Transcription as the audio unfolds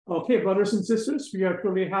Okay, brothers and sisters, we are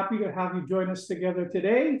truly happy to have you join us together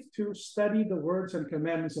today to study the words and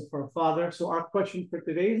commandments of our Father. So our question for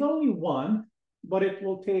today is only one, but it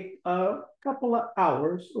will take a couple of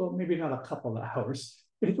hours, or maybe not a couple of hours.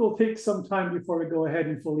 It will take some time before we go ahead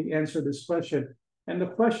and fully answer this question. And the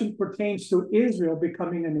question pertains to Israel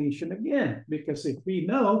becoming a nation again, because if we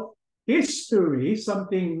know history,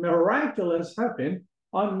 something miraculous happened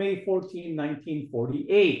on May 14,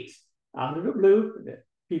 1948. Out of the blue,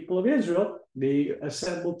 people of Israel, they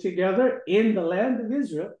assembled together in the land of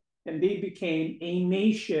Israel, and they became a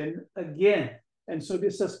nation again. And so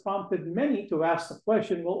this has prompted many to ask the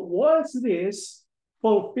question, well, was this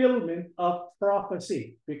fulfillment of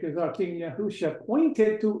prophecy? Because our King Yahushua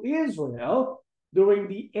pointed to Israel during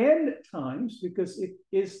the end times, because it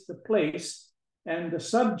is the place and the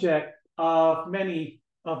subject of many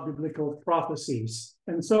of biblical prophecies.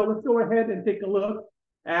 And so let's go ahead and take a look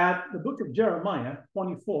at the book of Jeremiah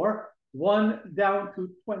 24, 1 down to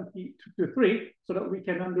 23, so that we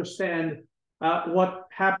can understand what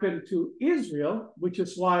happened to Israel, which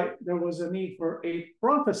is why there was a need for a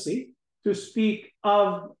prophecy to speak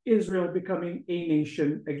of Israel becoming a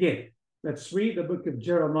nation again. Let's read the book of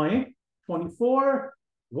Jeremiah 24,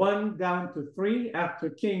 1 down to 3.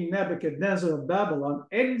 After King Nebuchadnezzar of Babylon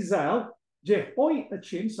exiled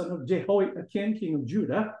Jehoiachin, son of Jehoiakim, king of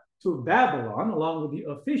Judah, to Babylon, along with the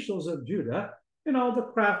officials of Judah and all the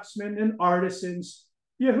craftsmen and artisans,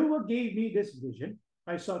 Yahuwah gave me this vision.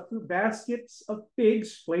 I saw 2 baskets of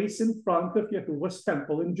figs placed in front of Yahuwah's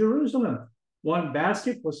temple in Jerusalem. One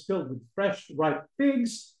basket was filled with fresh, ripe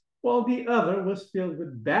figs, while the other was filled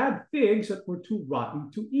with bad figs that were too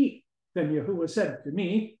rotten to eat. Then Yahuwah said to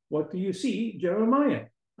me, "What do you see, Jeremiah?"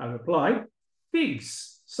 I replied,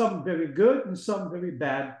 "Figs, some very good and some very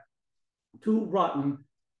bad, too rotten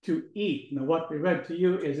to eat." Now, what we read to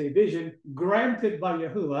you is a vision granted by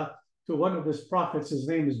Yahuwah to one of his prophets. His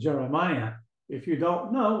name is Jeremiah. If you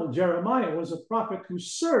don't know, Jeremiah was a prophet who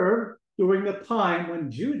served during the time when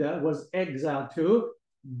Judah was exiled to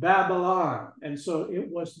Babylon. And so it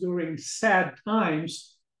was during sad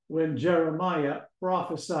times when Jeremiah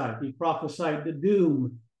prophesied. He prophesied the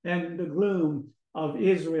doom and the gloom of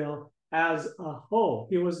Israel as a whole.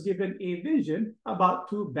 He was given a vision about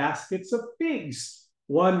 2 baskets of figs.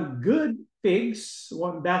 One good figs,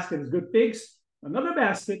 one basket is good figs, another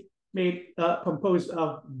basket composed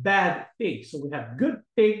of bad figs. So we have good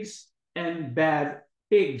figs and bad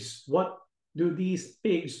figs. What do these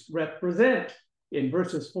figs represent? In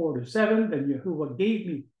verses 4 to 7, then Yahuwah gave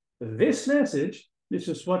me this message. This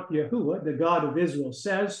is what Yahuwah, the God of Israel,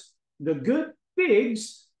 says. The good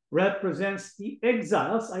figs represents the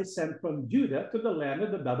exiles I sent from Judah to the land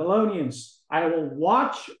of the Babylonians. I will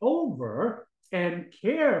watch over and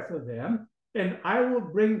care for them, and I will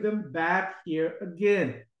bring them back here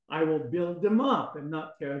again. I will build them up and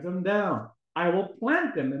not tear them down. I will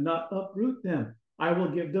plant them and not uproot them. I will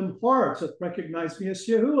give them hearts that recognize me as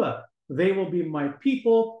Yahuwah. They will be my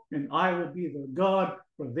people, and I will be their God,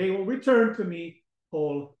 for they will return to me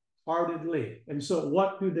wholeheartedly. And so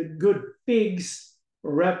what do the good figs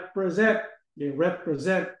represent? They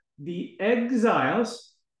represent the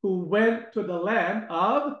exiles who went to the land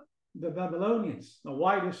of the Babylonians. Now,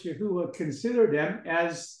 why does Yahuwah consider them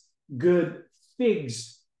as good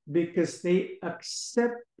figs? Because they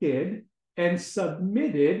accepted and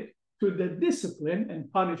submitted to the discipline and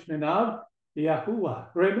punishment of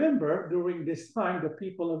Yahuwah. Remember, during this time, the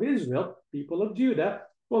people of Israel, people of Judah,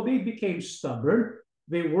 well, they became stubborn.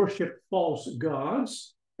 They worshiped false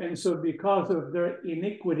gods. And so because of their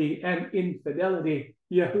iniquity and infidelity,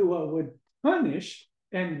 Yahuwah would punish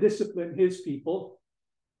and discipline his people,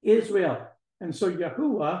 Israel. And so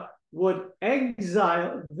Yahuwah would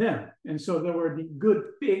exile them. And so there were the good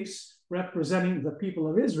figs representing the people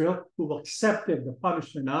of Israel who accepted the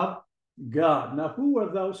punishment of God. Now, who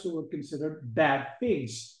are those who were considered bad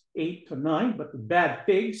figs? 8 to 9, but the bad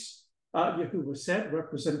figs, Yahuwah said,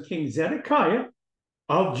 represent King Zedekiah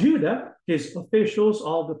of Judah, his officials,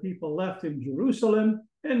 all the people left in Jerusalem,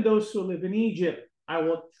 and those who live in Egypt. I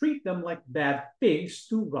will treat them like bad figs,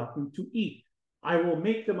 too rotten to eat. I will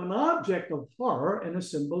make them an object of horror and a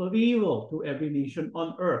symbol of evil to every nation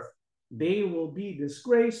on earth. They will be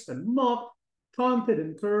disgraced and mocked, taunted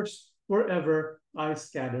and cursed wherever I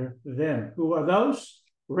scatter them. Who are those?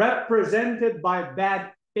 Represented by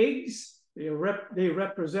bad figs. They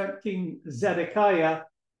represent King Zedekiah,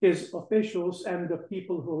 his officials, and the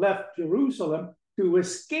people who left Jerusalem to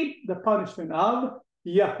escape the punishment of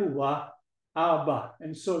Yahuwah Abba.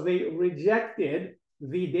 And so they rejected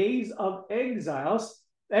the days of exile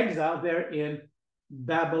there in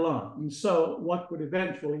Babylon. And so what would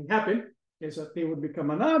eventually happen is that they would become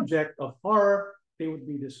an object of horror, they would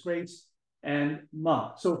be disgraced and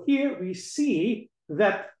mocked. So here we see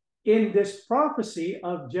that in this prophecy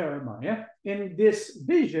of Jeremiah, in this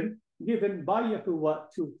vision given by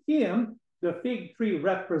Yahuwah to him, the fig tree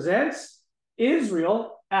represents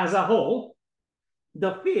Israel as a whole.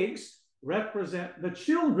 The figs represent the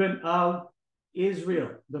children of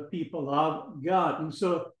Israel, the people of God. And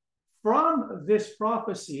so from this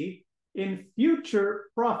prophecy, in future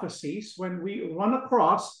prophecies, when we run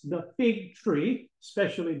across the fig tree,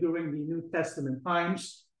 especially during the New Testament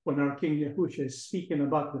times, when our King Yahushua is speaking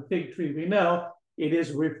about the fig tree, we know it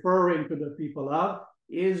is referring to the people of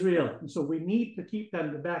Israel. And so we need to keep that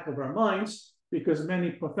in the back of our minds, because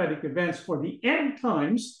many prophetic events for the end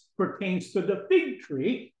times pertains to the fig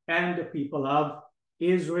tree and the people of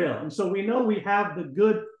Israel. And so we know we have the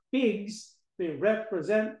good figs. They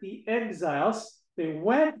represent the exiles. They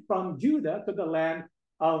went from Judah to the land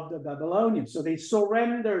of the Babylonians. So they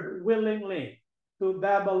surrendered willingly to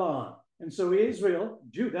Babylon. And so Israel,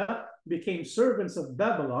 Judah, became servants of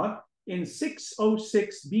Babylon in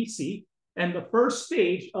 606 BC, and the first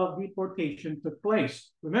stage of deportation took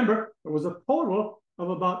place. Remember, there was a total of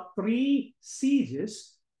about 3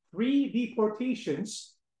 sieges, 3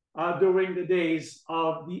 deportations during the days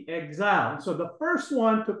of the exile. So the first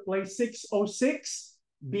one took place 606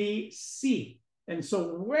 BC. And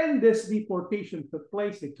so when this deportation took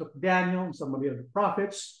place, they took Daniel and some of the other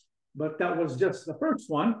prophets, but that was just the first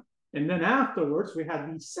one. And then afterwards, we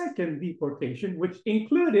had the second deportation, which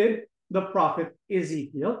included the prophet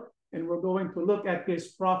Ezekiel. And we're going to look at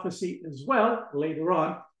his prophecy as well later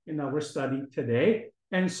on in our study today.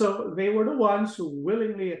 And so they were the ones who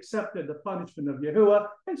willingly accepted the punishment of Yahuwah.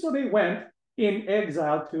 And so they went in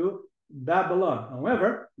exile to Babylon.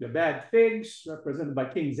 However, the bad figs, represented by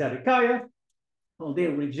King Zedekiah, well, they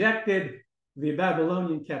rejected the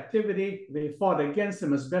Babylonian captivity. They fought against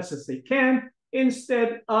them as best as they can,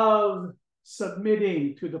 instead of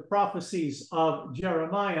submitting to the prophecies of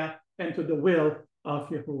Jeremiah and to the will of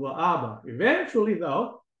Yahuwah Abba. Eventually,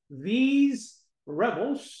 though, these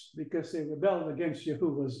rebels, because they rebelled against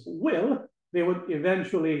Yahuwah's will, they would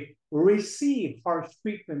eventually receive harsh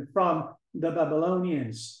treatment from the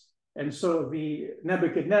Babylonians. And so the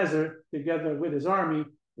Nebuchadnezzar, together with his army,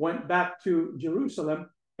 went back to Jerusalem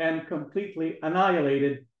and completely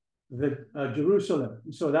annihilated the Jerusalem.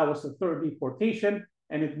 And so that was the third deportation,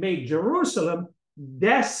 and it made Jerusalem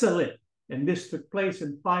desolate. And this took place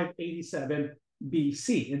in 587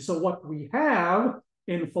 BC. And so what we have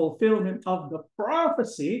in fulfillment of the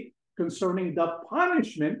prophecy concerning the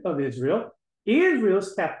punishment of Israel,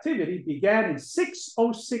 Israel's captivity began in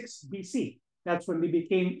 606 BC. That's when they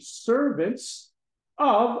became servants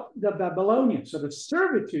of the Babylonians. So the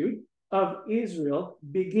servitude of Israel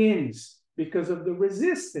begins because of the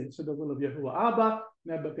resistance to the will of Yahuwah Abba.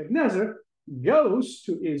 Nebuchadnezzar goes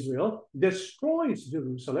to Israel, destroys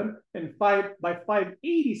Jerusalem, and by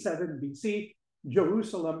 587 BC,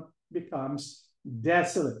 Jerusalem becomes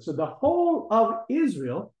desolate. So the whole of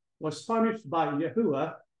Israel was punished by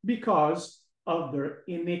Yahuwah because of their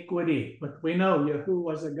iniquity. But we know Yahuwah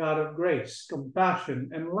was a God of grace, compassion,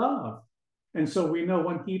 and love. And so we know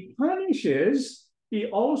when he punishes, he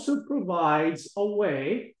also provides a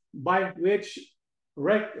way by which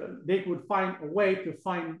they would find a way to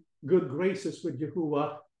find good graces with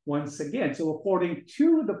Yahuwah once again. So according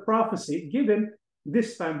to the prophecy given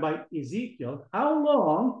this time by Ezekiel, how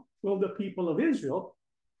long will the people of Israel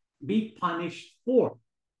be punished for?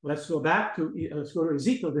 Let's go to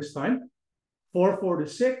Ezekiel this time.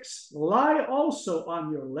 4:4-6, lie also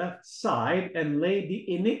on your left side and lay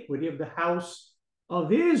the iniquity of the house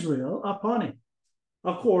of Israel upon it.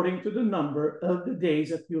 According to the number of the days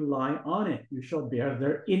that you lie on it, you shall bear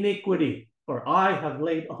their iniquity. For I have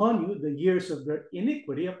laid on you the years of their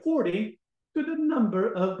iniquity according to the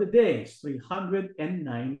number of the days,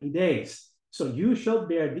 390 days. So you shall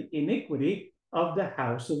bear the iniquity of the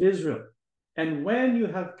house of Israel. And when you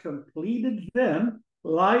have completed them,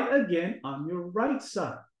 lie again on your right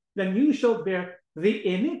side. Then you shall bear the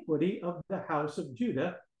iniquity of the house of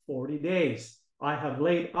Judah 40 days. I have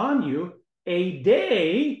laid on you a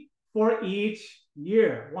day for each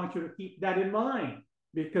year. I want you to keep that in mind,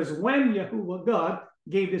 because when Yahuwah God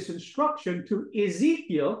gave this instruction to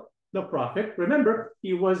Ezekiel, the prophet, remember,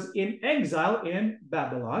 he was in exile in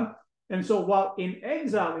Babylon. And so while in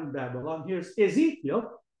exile in Babylon, here's Ezekiel,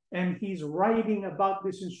 and he's writing about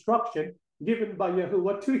this instruction given by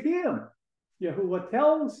Yahuwah to him. Yahuwah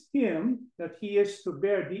tells him that he is to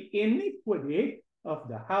bear the iniquity of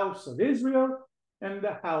the house of Israel and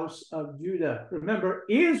the house of Judah. Remember,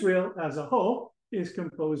 Israel as a whole is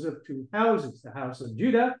composed of 2 houses, the house of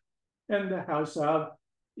Judah and the house of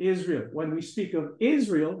Israel. When we speak of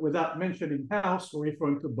Israel without mentioning house, we're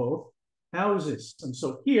referring to both houses. And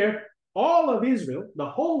so here, all of Israel, the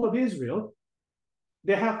whole of Israel,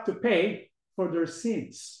 they have to pay for their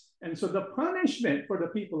sins. And so the punishment for the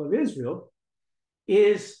people of Israel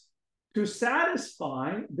is to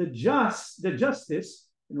satisfy the justice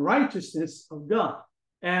and righteousness of God.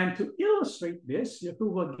 And to illustrate this,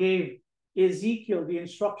 Yahuwah gave Ezekiel the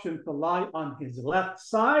instruction to lie on his left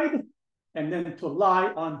side and then to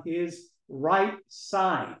lie on his right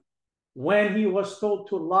side. When he was told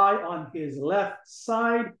to lie on his left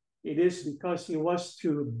side, it is because he was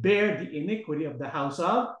to bear the iniquity of the house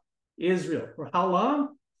of Israel. For how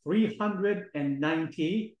long?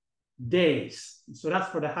 390 days. So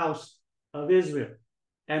that's for the house of Israel.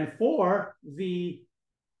 And for the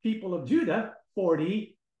people of Judah,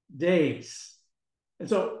 40 days. And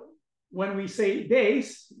so when we say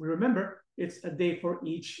days, we remember it's a day for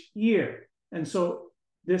each year. And so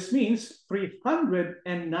this means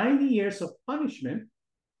 390 years of punishment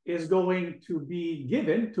is going to be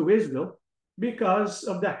given to Israel because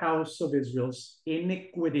of the house of Israel's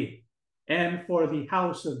iniquity. And for the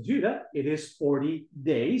house of Judah, it is 40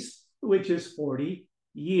 days, which is 40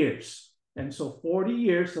 years. And so 40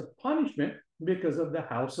 years of punishment because of the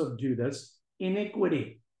house of Judah's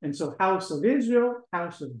iniquity. And so house of Israel,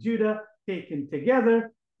 house of Judah, taken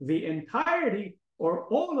together, the entirety or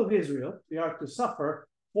all of Israel, they are to suffer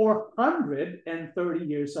 430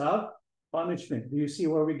 years of punishment. Do you see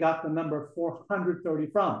where we got the number 430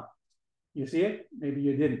 from? You see it? Maybe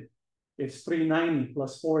you didn't. It's 390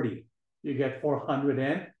 plus 40. You get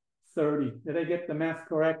 430. Did I get the math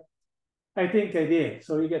correct? I think I did.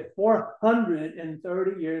 So you get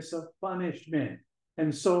 430 years of punishment.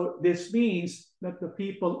 And so this means that the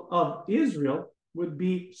people of Israel would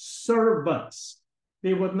be servants.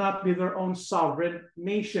 They would not be their own sovereign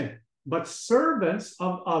nation, but servants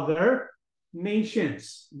of other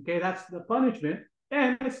nations. Okay, that's the punishment.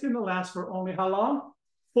 And it's going to last for only how long?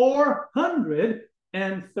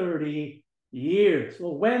 430 years.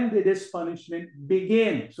 Well, when did this punishment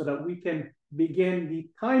begin? So that we can begin the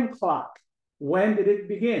time clock. When did it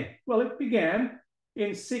begin? Well, it began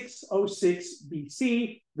in 606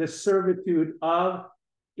 BC, the servitude of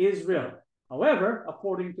Israel. However,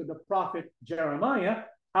 according to the prophet Jeremiah,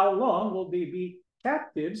 how long will they be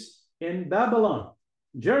captives in Babylon?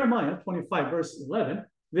 Jeremiah 25, verse 11,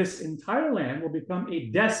 this entire land will become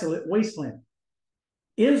a desolate wasteland.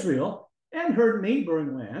 Israel and her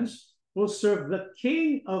neighboring lands will serve the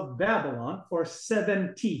king of Babylon for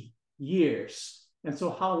 70 years. And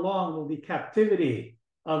so how long will the captivity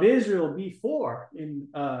of Israel be for in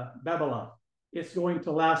Babylon? It's going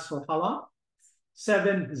to last for how long?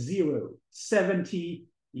 70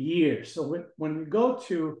 years. So when we go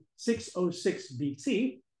to 606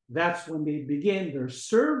 BC, that's when they begin their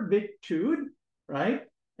servitude, right?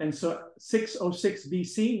 And so 606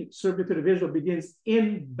 BC, servitude of Israel begins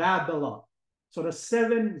in Babylon. So the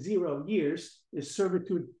 70 years is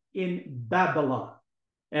servitude in Babylon.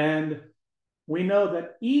 And we know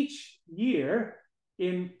that each year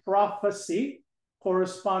in prophecy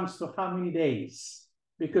corresponds to how many days?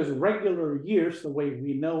 Because regular years, the way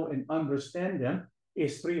we know and understand them,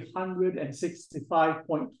 is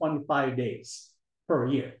 365.25 days per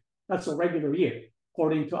year. That's a regular year,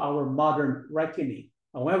 according to our modern reckoning.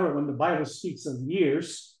 However, when the Bible speaks of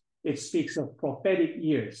years, it speaks of prophetic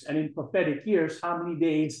years. And in prophetic years, how many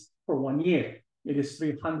days for 1 year? It is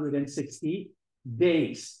 360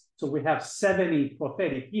 days. So we have 70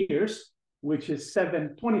 prophetic years, which is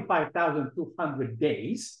 25,200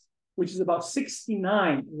 days, which is about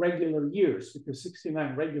 69 regular years, because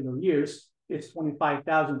 69 regular years is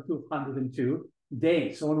 25,202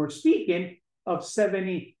 days. So when we're speaking of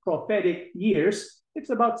 70 prophetic years, it's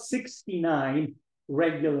about 69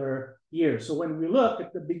 regular years. So when we look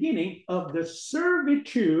at the beginning of the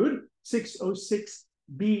servitude, 606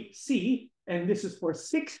 BC, and this is for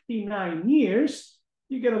 69 years,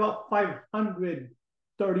 you get about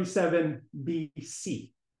 537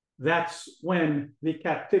 BC. That's when the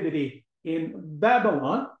captivity in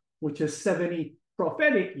Babylon, which is 70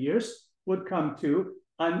 prophetic years, would come to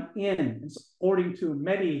an end. According to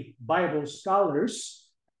many Bible scholars,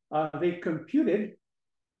 they computed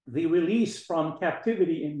the release from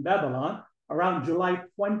captivity in Babylon around July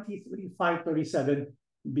 23, 537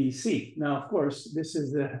 BC. Now, of course, this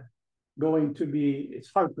is going to be,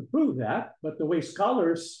 it's hard to prove that, but the way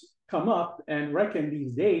scholars come up and reckon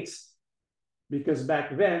these dates, because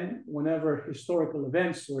back then, whenever historical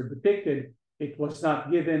events were depicted, it was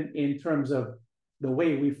not given in terms of the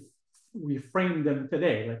way we frame them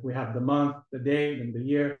today. Like we have the month, the day, and the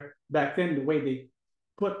year. Back then, the way they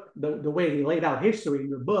put the way they laid out history in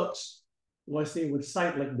their books was they would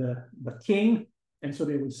cite like the king. And so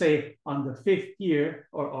they would say on the 5th year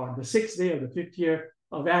or the 6th day of the 5th year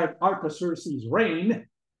of Artaxerxes' reign,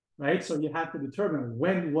 right? So you have to determine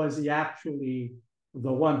when was he actually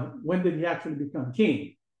when did he actually become king?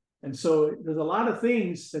 And so there's a lot of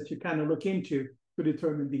things that you kind of look into to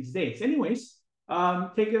determine these dates. Anyways,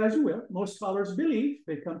 take it as you will. Most scholars believe,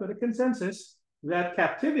 they come to the consensus, that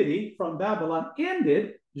captivity from Babylon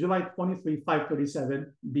ended July 23,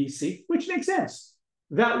 537 BC, which makes sense.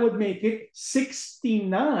 That would make it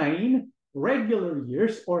 69 regular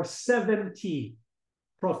years or 70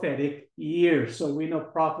 prophetic years. So we know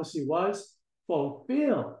prophecy was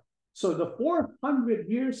fulfilled. So the 400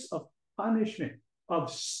 years of punishment,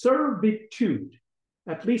 of servitude,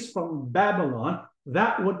 at least from Babylon,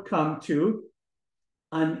 that would come to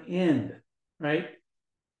an end, right?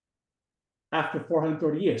 After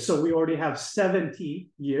 430 years. So we already have 70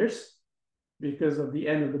 years because of the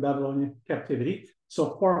end of the Babylonian captivity.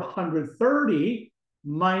 So 430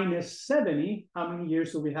 minus 70, how many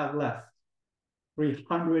years do we have left?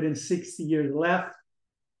 360 years left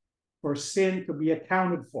for sin to be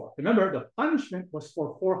accounted for. Remember, the punishment was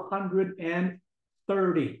for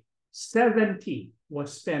 430. 70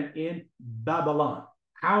 was spent in Babylon.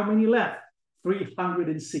 How many left?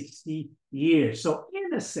 360 years. So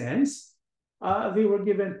in a sense, they were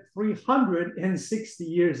given 360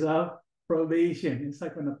 years of probation. It's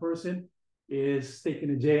like when a person is taken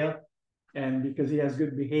to jail and because he has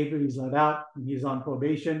good behavior, he's let out and he's on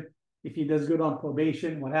probation. If he does good on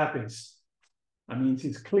probation, what happens? That means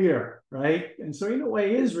he's clear, right? And so in a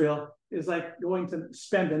way, Israel is like going to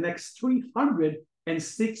spend the next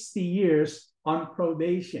 360 years on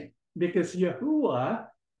probation because Yahuwah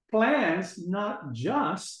plans not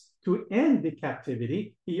just to end the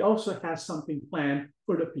captivity, he also has something planned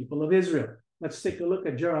for the people of Israel. Let's take a look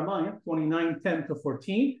at Jeremiah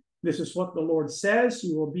 29:10-14. This is what the Lord says: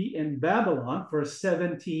 you will be in Babylon for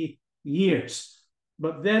 70 years.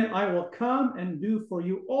 But then I will come and do for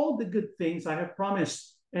you all the good things I have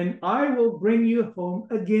promised, and I will bring you home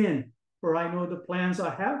again. For I know the plans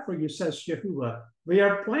I have for you, says Yahuwah. They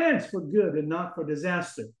are plans for good and not for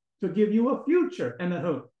disaster, to give you a future and a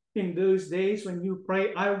hope. In those days when you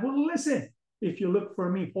pray, I will listen. If you look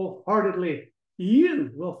for me wholeheartedly,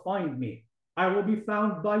 you will find me. I will be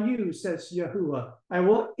found by you, says Yahuwah. I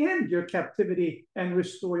will end your captivity and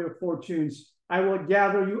restore your fortunes. I will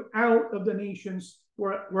gather you out of the nations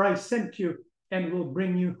where I sent you and will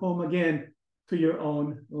bring you home again to your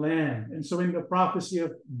own land. And so in the prophecy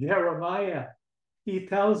of Jeremiah, he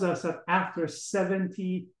tells us that after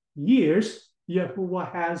 70 years,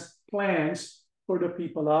 Yahuwah has plans for the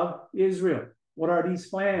people of Israel. What are these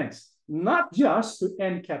plans? Not just to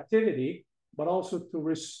end captivity, but also to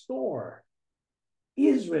restore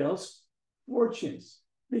Israel's fortunes,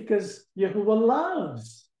 because Yahuwah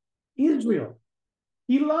loves Israel.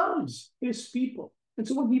 He loves his people. And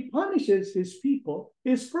so when he punishes his people,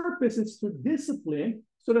 his purpose is to discipline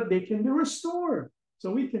so that they can be restored.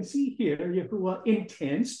 So we can see here Yahuwah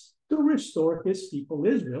intends to restore his people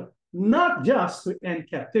Israel, not just to end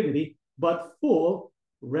captivity, but full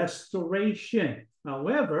restoration.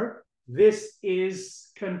 However, this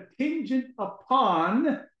is contingent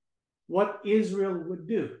upon what Israel would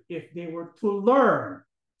do if they were to learn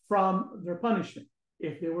from their punishment,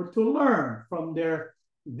 if they were to learn from their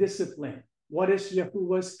discipline. What is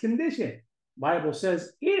Yahuwah's condition? Bible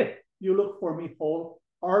says, if you look for me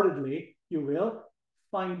wholeheartedly, you will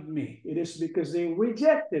find me. It is because they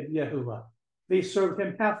rejected Yahuwah. They served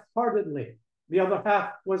him half-heartedly. The other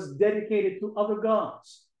half was dedicated to other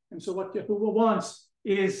gods. And so what Yahuwah wants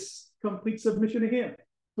is complete submission to him,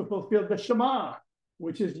 to fulfill the Shema,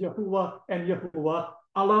 which is Yahuwah and Yahuwah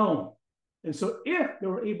alone. And so if they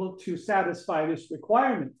were able to satisfy this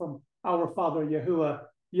requirement from our Father Yahuwah,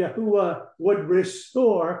 Yahuwah would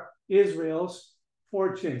restore Israel's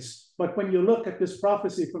fortunes. But when you look at this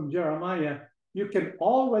prophecy from Jeremiah, you can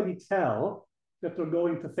already tell that they're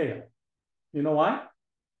going to fail. You know why?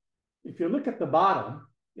 If you look at the bottom,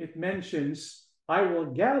 it mentions, I will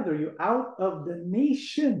gather you out of the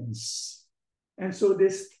nations. And so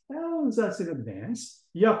this tells us in advance,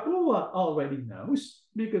 Yahuwah already knows,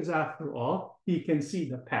 because after all, he can see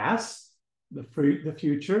the past, the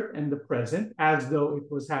future, and the present as though it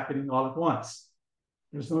was happening all at once.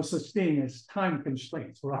 There's no such thing as time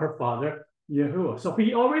constraints for our Father, Yahuwah. So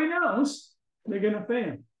he already knows they're going to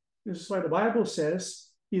fail. This is why the Bible says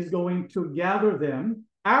he's going to gather them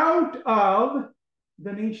out of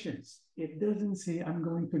the nations. It doesn't say I'm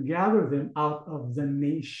going to gather them out of the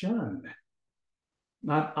nation,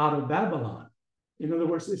 not out of Babylon. In other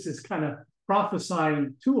words, this is kind of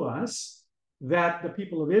prophesying to us that the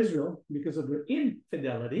people of Israel, because of their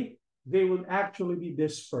infidelity, they would actually be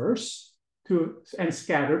dispersed and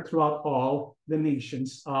scattered throughout all the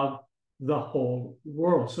nations of the whole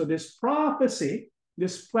world. So this prophecy,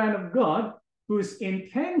 this plan of God, whose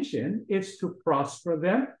intention is to prosper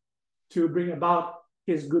them, to bring about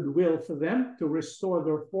his goodwill for them, to restore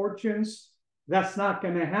their fortunes, that's not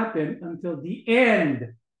going to happen until the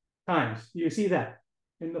end times. You see that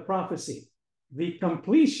in the prophecy. The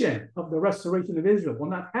completion of the restoration of Israel will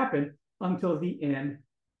not happen until the end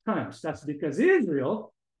times. That's because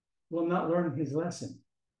Israel will not learn his lesson.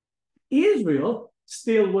 Israel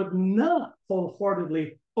still would not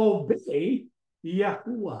wholeheartedly obey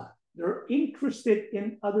Yahuwah. They're interested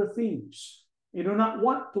in other things. They do not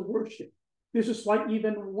want to worship. This is why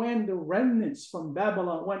even when the remnants from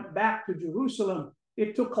Babylon went back to Jerusalem,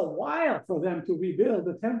 it took a while for them to rebuild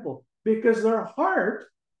the temple because their heart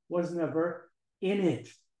was never in it.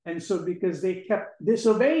 And so because they kept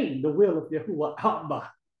disobeying the will of Yahuwah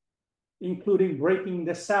Abba, including breaking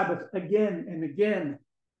the Sabbath again and again,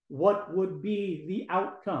 what would be the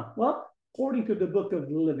outcome? Well, according to the book of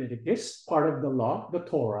Leviticus, part of the law, the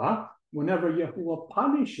Torah, whenever Yahuwah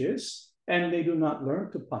punishes and they do not learn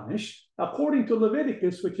to punish, according to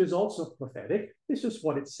Leviticus, which is also prophetic, this is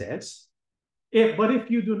what it says. But if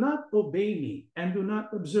you do not obey me and do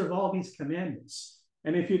not observe all these commandments,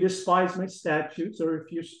 and if you despise my statutes, or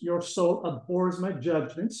if your soul abhors my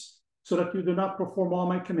judgments, so that you do not perform all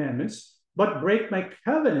my commandments, but break my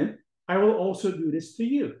covenant, I will also do this to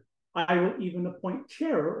you. I will even appoint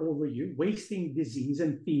terror over you, wasting disease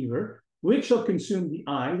and fever, which shall consume the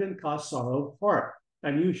eyes and cause sorrow of heart.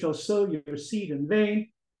 And you shall sow your seed in vain,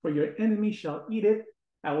 for your enemy shall eat it.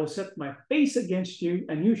 I will set my face against you,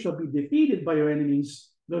 and you shall be defeated by your enemies.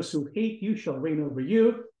 Those who hate you shall reign over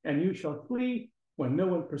you, and you shall flee when no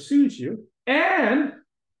one pursues you. And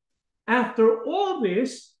after all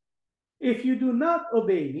this, if you do not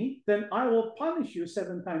obey me, then I will punish you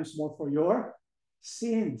 7 times more for your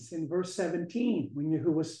sins. In verse 17, when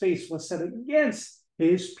Yahuwah's face was set against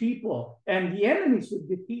his people, and the enemies would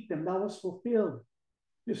defeat them, that was fulfilled.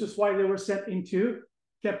 This is why they were sent into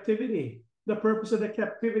captivity. The purpose of the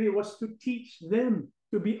captivity was to teach them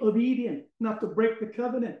to be obedient, not to break the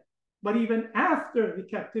covenant. But even after the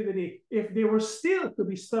captivity, if they were still to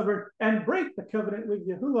be stubborn and break the covenant with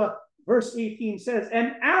Yahuwah, verse 18 says,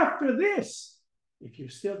 and after this, if you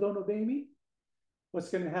still don't obey me, what's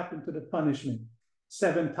going to happen to the punishment?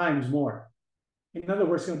 7 times more. In other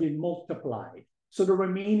words, it's going to be multiplied. So the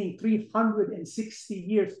remaining 360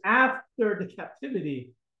 years after the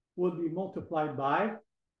captivity will be multiplied by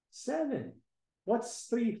 7. What's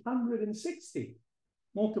 360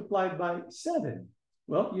 multiplied by 7?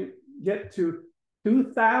 Well, you get to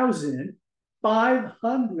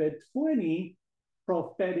 2,520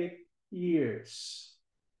 prophetic years.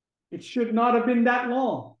 It should not have been that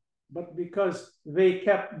long, but because they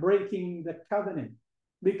kept breaking the covenant,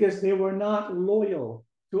 because they were not loyal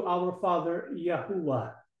to our father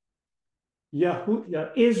Yahuwah.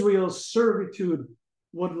 Israel's servitude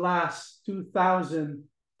would last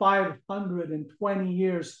 2,520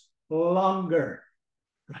 years longer,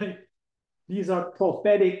 right? These are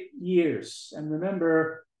prophetic years. And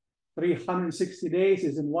remember, 360 days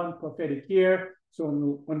is in one prophetic year.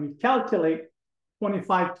 So when we calculate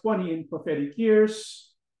 2520 in prophetic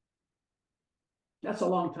years, that's a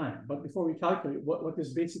long time. But before we calculate, what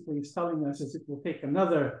this basically is telling us is it will take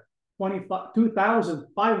another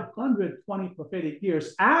 2,520 prophetic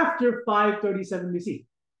years after 537 BC.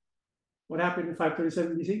 What happened in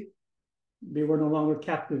 537 BC? They were no longer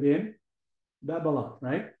captive in Babylon,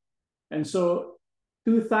 right? And so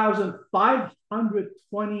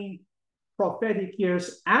 2,520 prophetic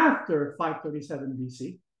years after 537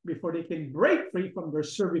 BC before they can break free from their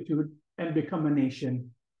servitude and become a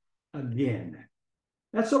nation again.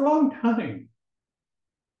 That's a long time.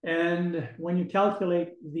 And when you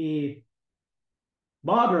calculate the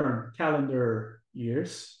modern calendar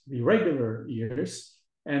years, the regular years,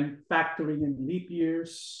 and factoring in leap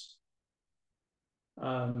years,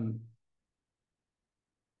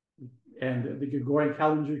 and the Gregorian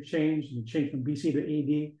calendar change from BC to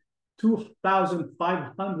AD,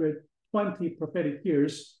 2,520 prophetic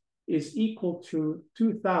years is equal to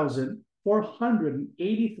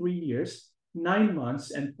 2,483 years, 9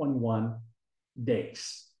 months, and 21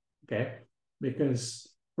 days. Okay? Because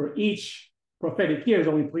for each prophetic year is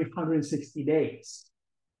only 360 days.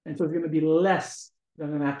 And so it's going to be less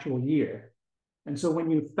than an actual year. And so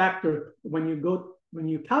when you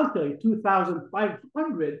calculate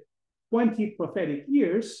 2,520 prophetic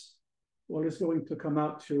years, well, it's going to come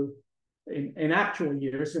out to in actual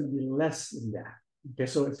years, it's going to be less than that. Okay,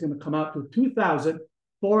 so it's going to come out to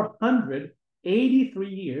 2,483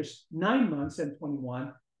 years, 9 months, and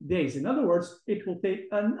 21 days. In other words, it will take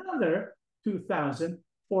another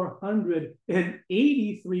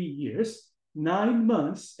 2,483 years, 9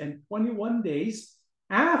 months, and 21 days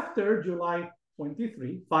after July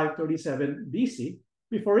 23, 537 BC,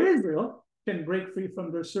 before Israel can break free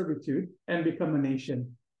from their servitude and become a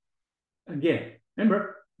nation again.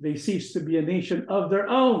 Remember, they ceased to be a nation of their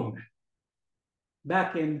own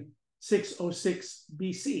back in 606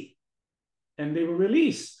 BC. And they were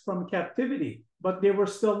released from captivity, but they were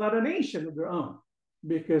still not a nation of their own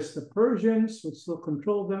because the Persians would still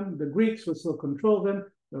control them, the Greeks would still control them,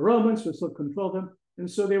 the Romans would still control them, and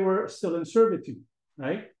so they were still in servitude,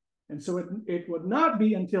 right? And so it would not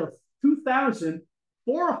be until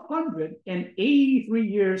 2,483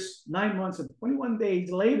 years, 9 months, and 21 days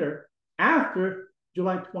later, after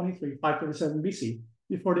July 23, 537 BC,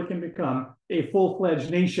 before they can become a full-fledged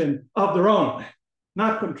nation of their own,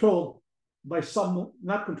 not controlled by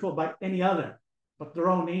any other, but their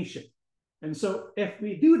own nation. And so if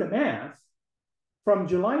we do the math, from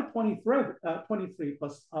July 23,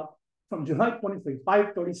 from July 23,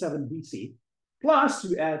 537 BC, plus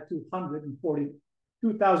you add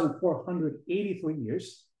 2,483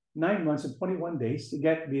 years, 9 months and 21 days to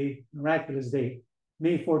get the miraculous date,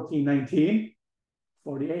 May 14,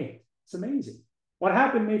 1948. It's amazing. What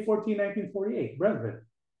happened May 14, 1948, brethren?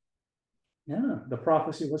 Yeah, the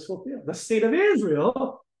prophecy was fulfilled. The state of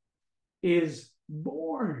Israel is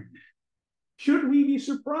born. Should we be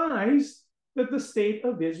surprised that the state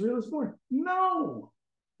of Israel is born? No,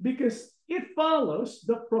 because it follows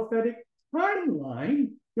the prophetic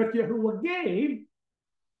timeline that Yahuwah gave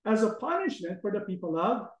as a punishment for the people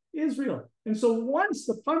of Israel. And so once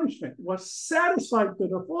the punishment was satisfied to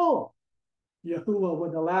the full, Yahuwah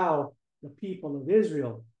would allow the people of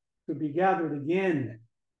Israel to be gathered again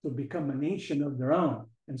to become a nation of their own.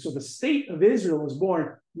 And so the state of Israel was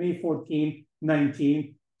born May 14,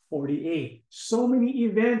 1948. So many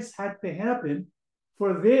events had to happen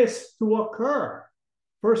for this to occur.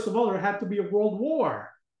 First of all, there had to be a world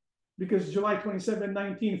war, because July 27,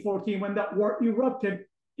 1914, when that war erupted,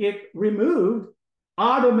 it removed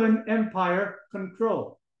Ottoman Empire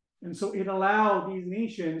control. And so it allowed these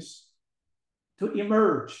nations to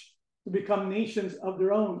emerge, to become nations of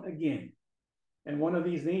their own again. And one of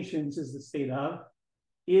these nations is the state of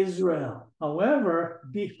Israel. However,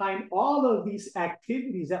 behind all of these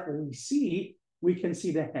activities that we see, we can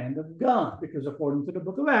see the hand of God, because according to the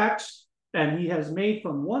book of Acts, and he has made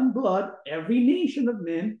from one blood every nation of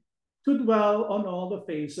men to dwell on all the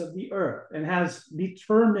face of the earth, and has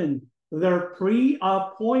determined their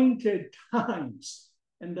pre-appointed times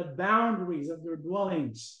and the boundaries of their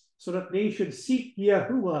dwellings, so that they should seek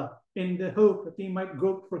Yahuwah in the hope that they might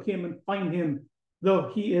grope for him and find him, though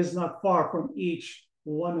he is not far from each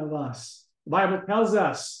one of us. The Bible tells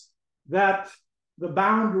us that the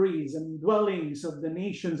boundaries and dwellings of the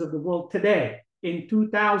nations of the world today, in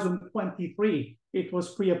 2023, it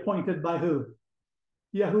was pre-appointed by who?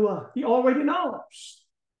 Yahuwah. He already knows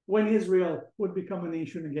when Israel would become a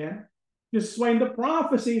nation again. This is why in the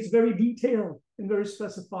prophecy it's very detailed and very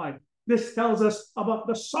specified. This tells us about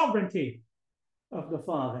the sovereignty of the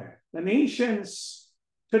Father. The nations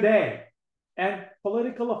today and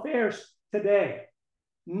political affairs today,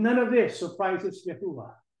 none of this surprises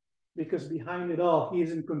Yahuwah, because behind it all, he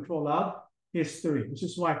is in control of history. Which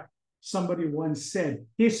is why somebody once said,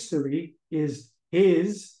 history is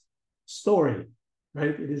his story,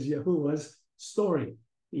 right? It is Yahuwah's story.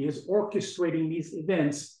 He is orchestrating these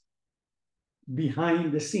events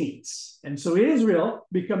behind the scenes. And so Israel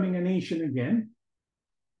becoming a nation again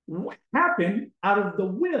happened out of the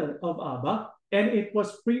will of Abba, and it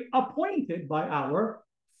was pre-appointed by our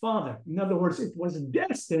Father. In other words, it was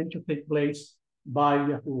destined to take place by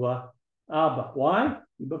Yahuwah Abba. Why?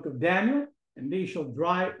 The book of Daniel, and they shall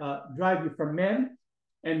drive you from men,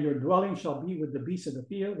 and your dwelling shall be with the beasts of the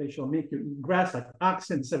field. They shall make you eat grass like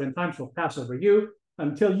oxen. 7 times shall pass over you,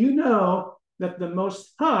 until you know that the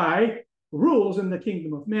Most High rules in the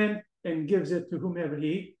kingdom of men and gives it to whomever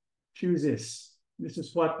he chooses. This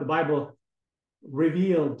is what the Bible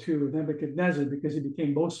revealed to Nebuchadnezzar, because he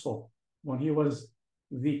became boastful when he was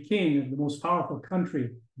the king of the most powerful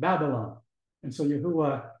country, Babylon. And so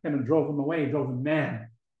Yahuwah kind of drove him away, drove him mad,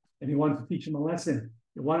 and he wanted to teach him a lesson.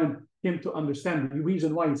 He wanted him to understand the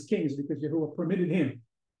reason why he's king is because Yahuwah permitted him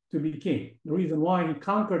to be king. The reason why he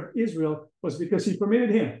conquered Israel was because he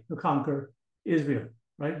permitted him to conquer Israel,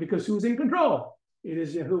 right? Because who's in control? It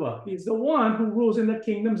is Yahuwah. He's the one who rules in the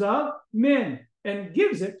kingdoms of men and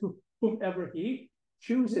gives it to whomever he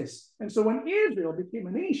chooses. And so when Israel became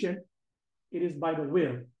a nation, it is by the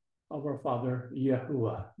will of our Father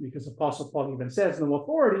Yahuwah, because Apostle Paul even says no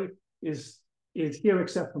authority is here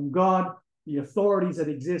except from God. The authorities that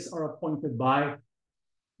exist are appointed by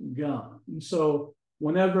God. And so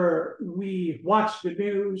whenever we watch the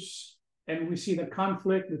news and we see the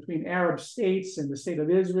conflict between Arab states and the state of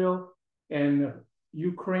Israel and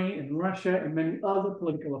Ukraine and Russia and many other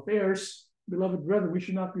political affairs, beloved brethren, we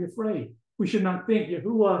should not be afraid. We should not think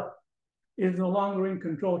Yahuwah is no longer in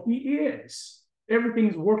control. He is.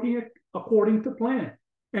 Everything's working according to plan.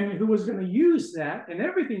 And who was going to use that, and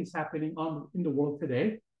everything's happening in the world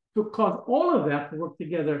today, to cause all of that to work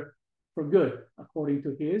together for good, according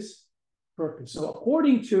to his purpose. So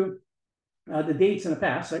according to the dates in the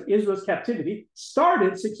past, Israel's captivity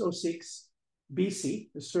started 606 BC,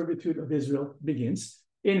 the servitude of Israel begins.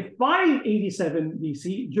 In 587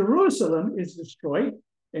 BC, Jerusalem is destroyed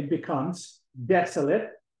and becomes desolate,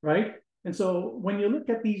 right? And so when you look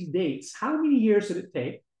at these dates, how many years did it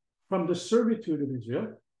take from the servitude of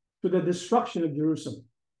Israel to the destruction of Jerusalem?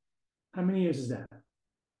 How many years is that?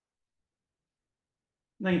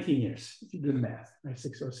 19 years, if you do the math, right?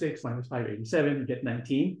 606 minus 587, you get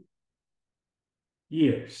 19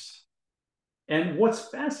 years. And what's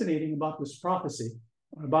fascinating about this prophecy,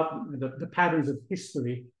 about the patterns of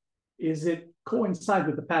history, is it coincides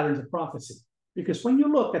with the patterns of prophecy. Because when you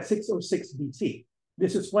look at 606 BC,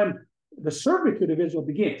 this is when the servitude of Israel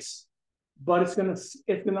begins, but it's gonna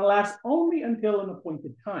last only until an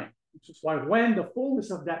appointed time, which is why when the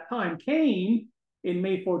fullness of that time came in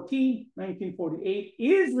May 14, 1948,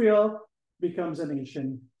 Israel becomes a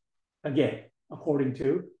nation again, according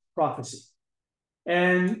to prophecy.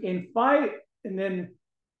 And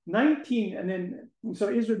so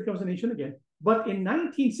Israel becomes a nation again. But in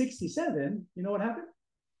 1967, you know what happened?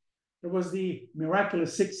 There was the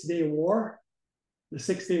miraculous 6-day war. The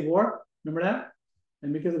 6-day war, remember that?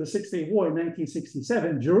 And because of the 6-day war in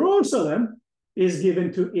 1967, Jerusalem is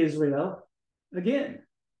given to Israel again.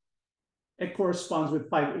 It corresponds with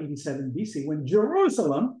 587 BC, when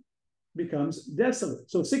Jerusalem becomes desolate.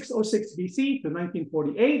 So 606 BC to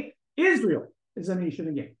 1948, Israel is a nation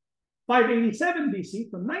again. 587 BC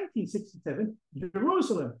to 1967,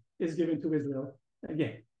 Jerusalem is given to Israel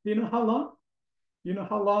again. Do you know how long? You know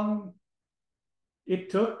how long it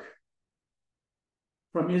took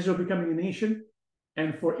from Israel becoming a nation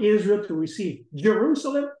and for Israel to receive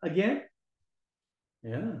Jerusalem again?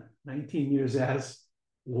 Yeah, 19 years as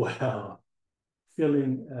well,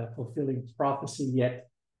 fulfilling prophecy yet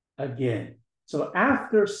again. So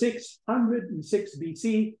after 606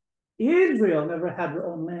 BC, Israel never had their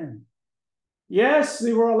own land. Yes,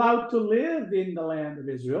 they were allowed to live in the land of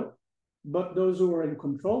Israel, but those who were in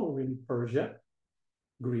control were in Persia,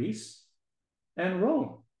 Greece, and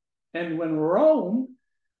Rome. And when Rome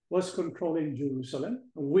was controlling Jerusalem,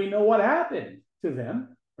 we know what happened to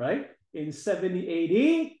them, right? In 70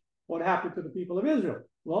 AD, what happened to the people of Israel?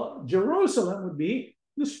 Well, Jerusalem would be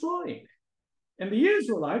destroyed. And the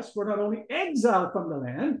Israelites were not only exiled from the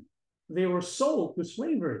land, they were sold to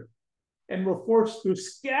slavery and were forced to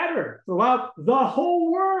scatter throughout the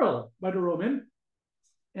whole world by the Roman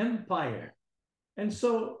Empire. And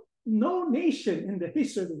so no nation in the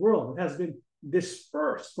history of the world that has been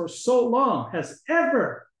dispersed for so long has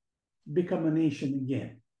ever become a nation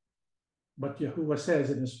again. But Yahuwah says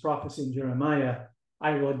in his prophecy in Jeremiah,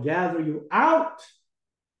 I will gather you out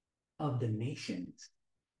of the nations.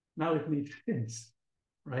 Now it makes sense,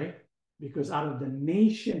 right? Because out of the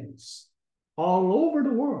nations all over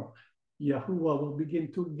the world, Yahuwah will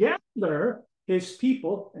begin to gather his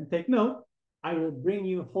people, and take note, I will bring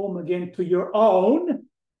you home again to your own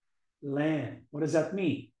land. What does that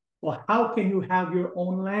mean? Well, how can you have your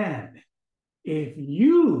own land if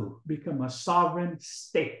you become a sovereign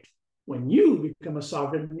state? When you become a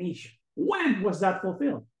sovereign nation. When was that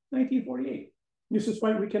fulfilled? 1948. This is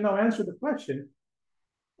why we can now answer the question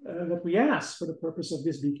that we asked for the purpose of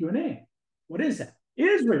this BQ&A. What is that?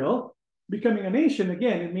 Israel becoming a nation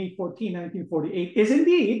again in May 14, 1948 is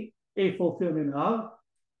indeed a fulfillment of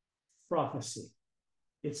prophecy.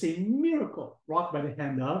 It's a miracle wrought by the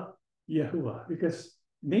hand of Yahuwah, because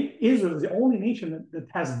Israel is the only nation that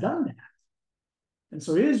has done that. And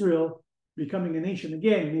so Israel becoming a nation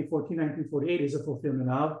again in May 14, 1948 is a fulfillment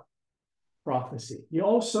of prophecy. You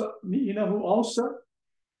know who also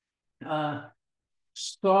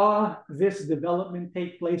saw this development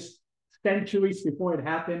take place centuries before it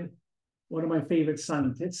happened? One of my favorite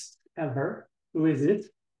scientists ever. Who is it?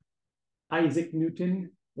 Isaac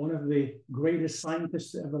Newton, one of the greatest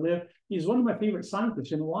scientists to ever live. He's one of my favorite scientists.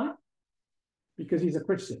 You know why? Because he's a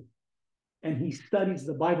Christian. and he studies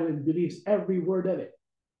the Bible and believes every word of it.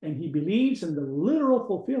 And he believes in the literal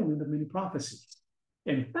fulfillment of many prophecies.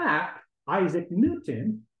 In fact, Isaac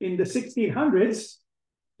Newton in the 1600s,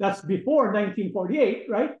 that's before 1948,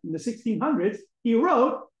 right? In the 1600s, he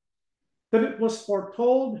wrote that it was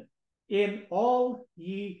foretold in all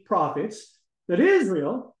ye prophets that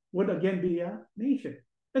Israel would again be a nation.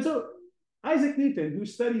 And so Isaac Newton, who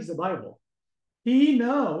studies the Bible, he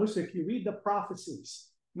knows if you read the prophecies,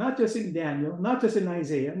 not just in Daniel, not just in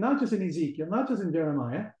Isaiah, not just in Ezekiel, not just in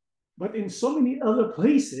Jeremiah, but in so many other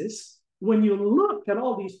places, when you look at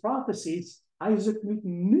all these prophecies, Isaac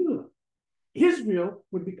Newton knew Israel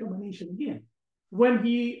would become a nation again. When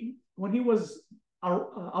he was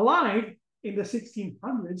alive in the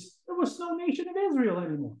 1600s, there was no nation of Israel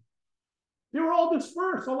anymore. They were all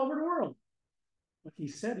dispersed all over the world. But he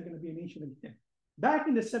said they're going to be a nation again. Back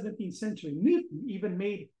in the 17th century, Newton even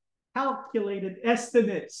made calculated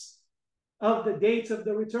estimates of the dates of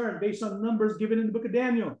the return based on numbers given in the book of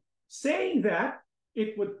Daniel, saying that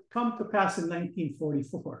it would come to pass in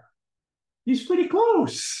 1944. He's pretty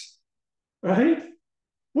close, right?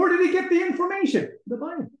 Where did he get the information? The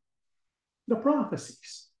Bible, the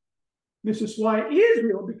prophecies. This is why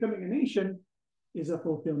Israel becoming a nation is a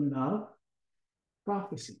fulfillment of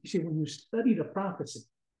prophecy. You see, when you study the prophecy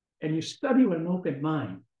and you study with an open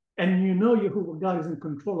mind, and you know Yahuwah God is in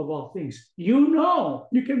control of all things, you know,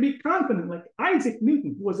 you can be confident, like Isaac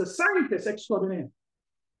Newton, who was a scientist extraordinaire.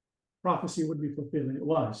 Prophecy would be fulfilled, and it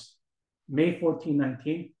was. May 14,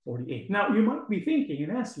 1948. Now, you might be thinking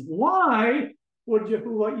and asking, why would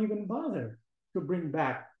Yahuwah even bother to bring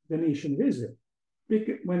back the nation of Israel?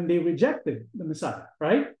 Because when they rejected the Messiah,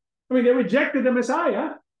 right? I mean, they rejected the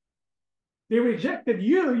Messiah. They rejected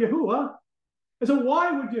you, Yahuwah. And so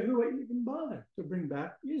why would Yahuwah even bother to bring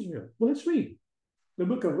back Israel? Well, let's read the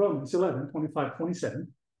book of Romans 11, 25, 27.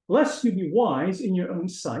 Lest you be wise in your own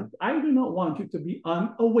sight, I do not want you to be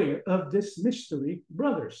unaware of this mystery,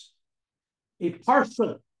 brothers. A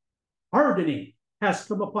partial hardening has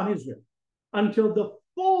come upon Israel until the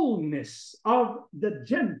fullness of the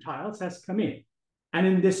Gentiles has come in. And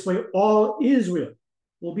in this way, all Israel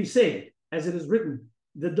will be saved. As it is written,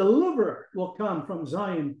 the deliverer will come from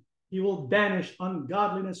Zion. He will banish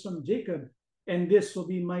ungodliness from Jacob. And this will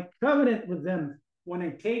be my covenant with them when I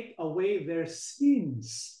take away their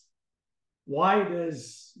sins. Why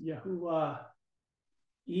does Yahuwah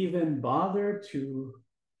even bother to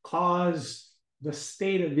cause the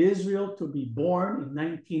state of Israel to be born in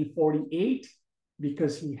 1948?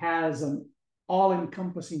 Because he has an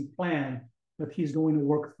all-encompassing plan that he's going to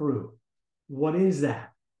work through. What is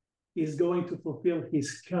that? He's going to fulfill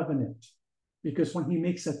his covenant. Because when he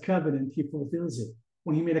makes a covenant, he fulfills it.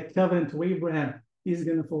 When he made a covenant to Abraham, he's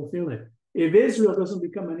going to fulfill it. If Israel doesn't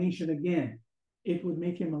become a nation again, it would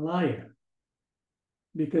make him a liar.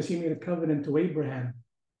 Because he made a covenant to Abraham,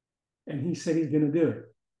 and he said he's going to do it.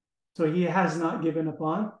 So he has not given up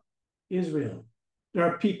on Israel. There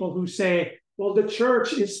are people who say, well, the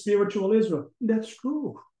church is spiritual Israel. That's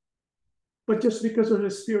true. But just because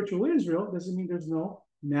there's a spiritual Israel doesn't mean there's no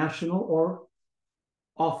national or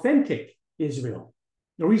authentic Israel.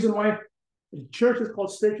 The reason why the church is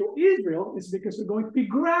called spiritual Israel is because we're going to be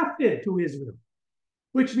grafted to Israel,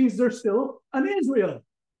 which means there's still an Israel.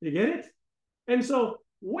 You get it? And so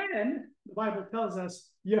when the Bible tells us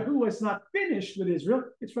Yahuwah is not finished with Israel,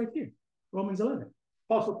 it's right here, Romans 11.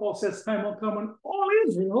 Apostle Paul says time will come when all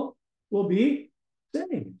Israel will be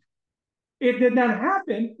saved. It did not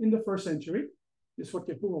happen in the first century. This is what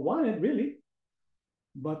Yahuwah wanted, really.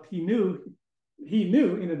 But he knew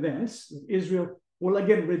in advance that Israel will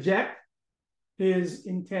again reject his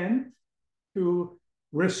intent to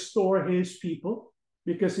restore his people.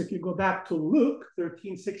 Because if you go back to Luke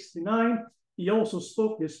 13:69, he also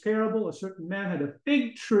spoke this parable. A certain man had a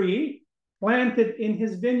fig tree planted in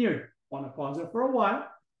his vineyard. I want to pause there for a while.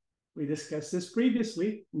 We discussed this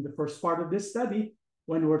previously in the first part of this study.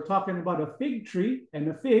 When we're talking about a fig tree and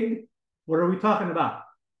a fig, what are we talking about?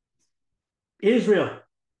 Israel,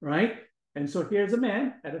 right? And so here's a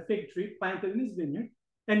man at a fig tree planted in his vineyard,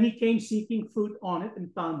 and he came seeking fruit on it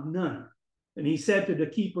and found none. And he said to the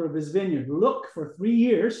keeper of his vineyard, look, for 3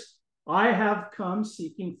 years I have come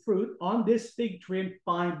seeking fruit on this fig tree and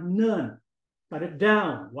find none. Cut it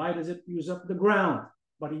down. Why does it use up the ground?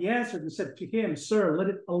 But he answered and said to him, sir, let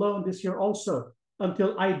it alone this year also,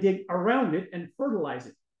 until I dig around it and fertilize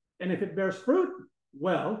it. And if it bears fruit,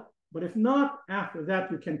 well, but if not, after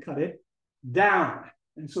that you can cut it down.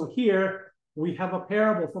 And so here we have a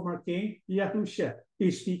parable from our king, Yahushua.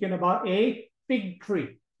 He's speaking about a fig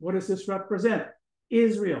tree. What does this represent?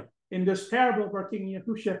 Israel. in this parable of our King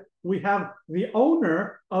Yahushua, we have the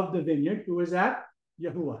owner of the vineyard, who is that?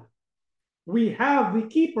 Yahuwah. We have the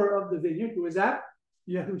keeper of the vineyard, who is that?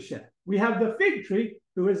 Yahushua. We have the fig tree,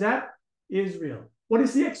 who is that? Israel. What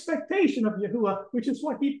is the expectation of Yahuwah, which is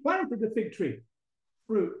what he planted the fig tree?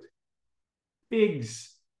 Fruit,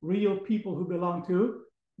 figs, real people who belong to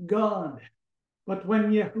God. But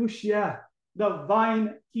when Yahushua, the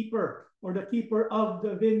vine keeper or the keeper of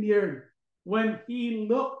the vineyard, when he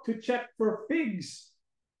looked to check for figs,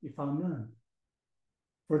 he found none.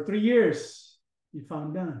 For 3 years, he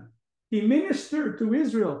found none. He ministered to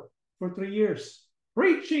Israel for 3 years,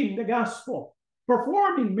 preaching the gospel,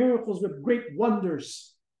 performing miracles with great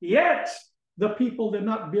wonders. Yet, the people did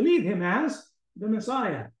not believe him as the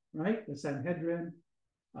Messiah, right? The Sanhedrin,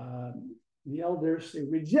 the elders, they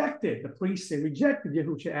rejected, the priests, they rejected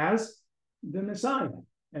Yahushua as the Messiah.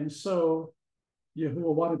 And so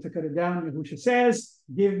Yahuwah wanted to cut it down. Yahushua says,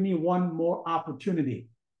 give me one more opportunity.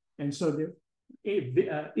 And so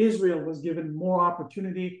Israel was given more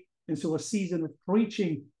opportunity. And so a season of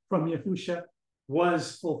preaching from Yahushua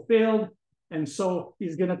was fulfilled. And so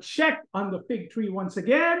he's going to check on the fig tree once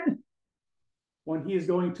again when he is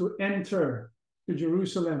going to enter to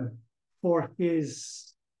Jerusalem for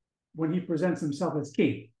when he presents himself as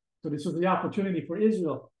king. So this was the opportunity for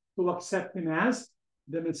Israel to accept him as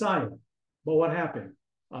the Messiah. But what happened?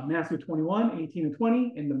 Matthew 21, 18 and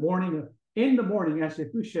 20, in the morning, as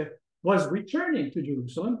Yahushua was returning to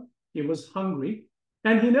Jerusalem, he was hungry,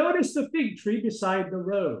 and he noticed the fig tree beside the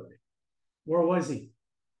road. Where was he?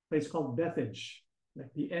 A place called Bethage,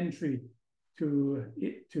 like the entry to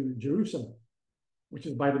Jerusalem, which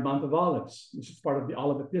is by the Mount of Olives. This is part of the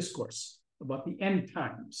Olivet Discourse about the end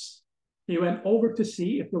times. He went over to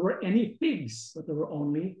see if there were any figs, but there were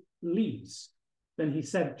only leaves. Then he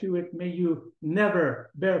said to it, may you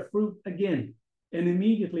never bear fruit again. And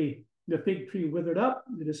immediately the fig tree withered up.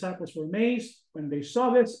 The disciples were amazed when they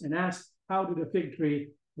saw this and asked, how did the fig tree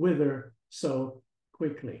wither so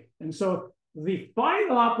quickly? And so the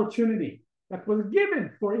final opportunity that was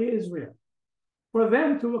given for Israel, for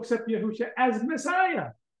them to accept Yahushua as Messiah,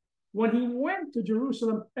 when he went to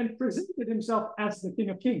Jerusalem and presented himself as the King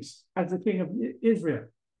of Kings, as the King of Israel,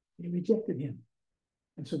 they rejected him.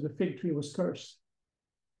 And so the fig tree was cursed.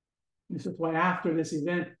 This is why after this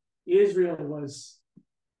event, Israel was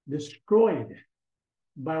destroyed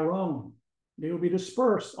by Rome. They will be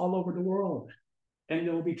dispersed all over the world, and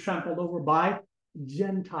they will be trampled over by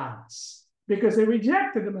Gentiles because they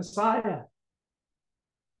rejected the Messiah.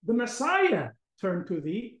 The Messiah turned to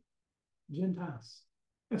the Gentiles.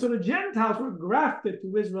 And so the Gentiles were grafted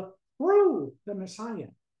to Israel through the Messiah.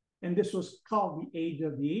 And this was called the age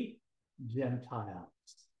of the Gentiles.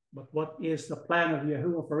 But what is the plan of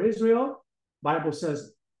Yahuwah for Israel? Bible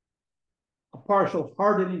says a partial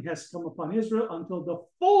hardening has come upon Israel until the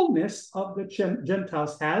fullness of the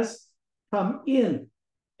Gentiles has come in.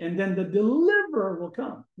 And then the deliverer will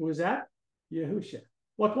come. Who is that? Yahushua.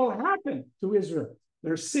 What will happen to Israel?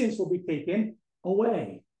 Their sins will be taken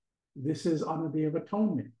away. This is on the Day of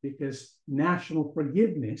Atonement, because national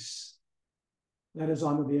forgiveness, that is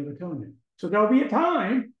on the Day of Atonement. So there will be a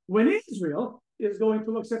time when Israel is going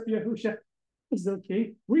to accept Yahushua as their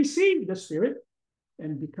king, receive the Spirit,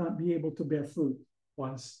 and be able to bear fruit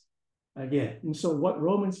once again. And so what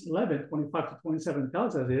Romans 11, 25 to 27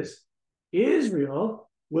 tells us is Israel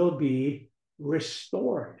will be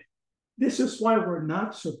restored. This is why we're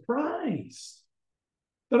not surprised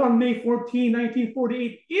that on May 14,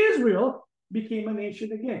 1948, Israel became a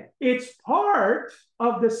nation again. It's part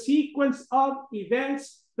of the sequence of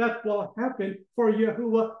events that will happen for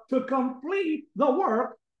Yahuwah to complete the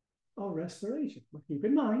work of restoration. But keep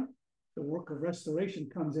in mind, the work of restoration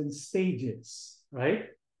comes in stages, right?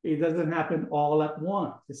 It doesn't happen all at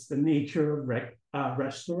once. It's the nature of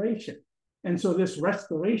restoration. And so this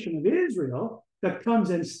restoration of Israel that comes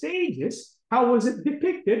in stages, how was it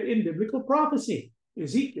depicted in biblical prophecy?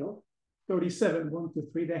 Ezekiel 37, 1 to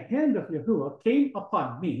 3, the hand of Yahuwah came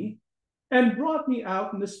upon me and brought me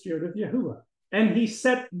out in the spirit of Yahuwah. And he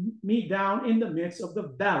set me down in the midst of the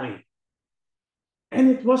valley. And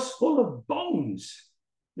it was full of bones.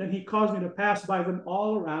 Then he caused me to pass by them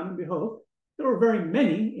all around, and behold, there were very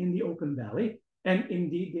many in the open valley, and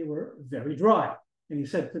indeed they were very dry. And he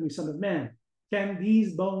said to me, son of man, can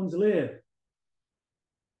these bones live?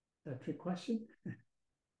 Is that a trick question?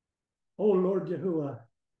 Oh, Lord Yahuwah,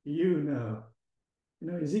 you know.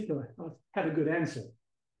 You know, Ezekiel had a good answer.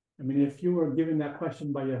 I mean, if you were given that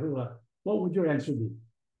question by Yahuwah, what would your answer be?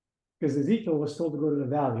 Because Ezekiel was told to go to the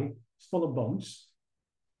valley. It's full of bones.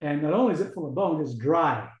 And not only is it full of bones, it's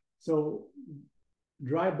dry. So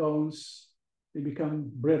dry bones they become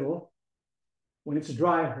brittle. When it's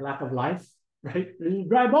dry, lack of life, right? There's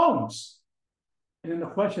dry bones. And then the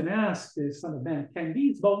question asked is, Son of Man, can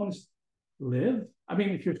these bones live? I mean,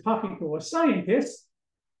 if you're talking to a scientist,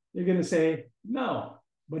 you're going to say, no.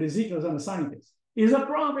 But Ezekiel's not a scientist. He's a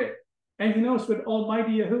prophet. And he knows with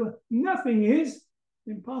Almighty Yahuwah, nothing is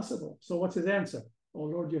impossible. So what's his answer? Oh,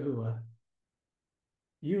 Lord Yahuwah,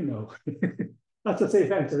 you know. That's a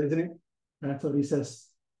safe answer, isn't it? That's what he says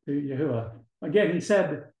to Yahuwah. Again, he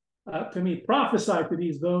said to me, prophesy to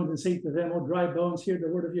these bones and say to them, O dry bones, hear the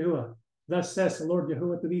word of Yahuwah. Thus says the Lord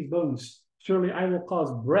Yahuwah to these bones, surely I will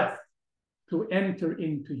cause breath to enter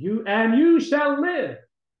into you, and you shall live.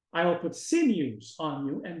 I will put sinews on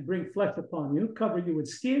you and bring flesh upon you, cover you with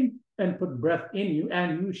skin, and put breath in you,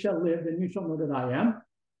 and you shall live, and you shall know that I am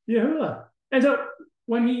Yahuwah. And so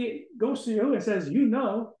when he goes to Yahuwah and says, you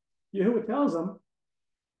know, Yahuwah tells him,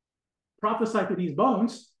 prophesy to these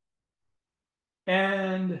bones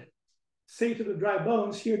and say to the dry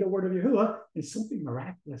bones, hear the word of Yahuwah, and something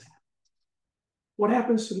miraculous happens. What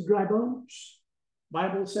happens to the dry bones?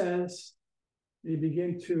 Bible says they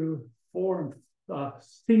begin to form,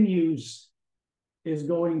 sinews is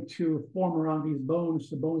going to form around these bones.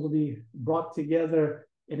 The bones will be brought together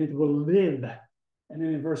and it will live. And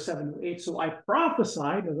then in verse 7 to 8, so I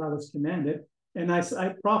prophesied as I was commanded, and I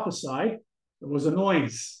prophesied, there was a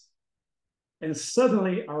noise, and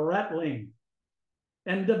suddenly a rattling,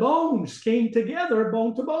 and the bones came together,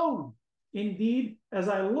 bone to bone. Indeed, as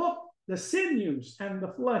I looked, the sinews and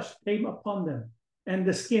the flesh came upon them, and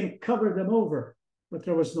the skin covered them over, but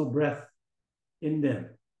there was no breath in them.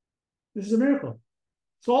 This is a miracle.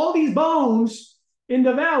 So all these bones in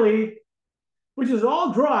the valley, which is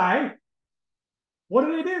all dry, what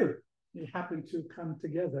do? They happen to come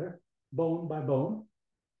together, bone by bone.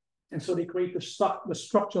 And so they create the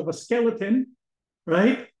structure of a skeleton,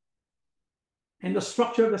 right? And the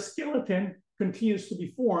structure of the skeleton continues to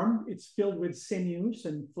be formed. It's filled with sinews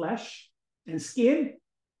and flesh and skin.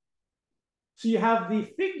 So you have the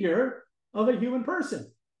figure of a human person.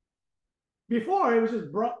 Before, it was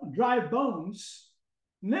just dry bones.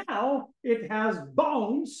 Now it has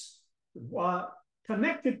bones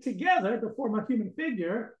connected together to form a human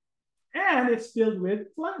figure, and it's filled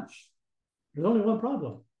with flesh. There's only one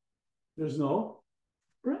problem. There's no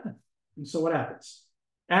breath. And so what happens?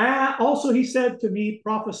 Also he said to me,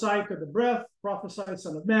 prophesy to the breath, prophesy,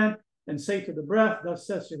 Son of Man, and say to the breath, thus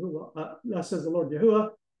says the Lord Yahuwah,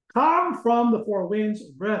 come from the four winds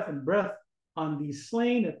of breath and breath on these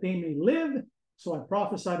slain that they may live. So I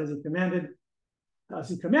prophesied as he commanded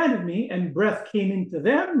me, and breath came into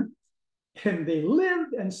them, and they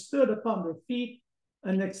lived and stood upon their feet,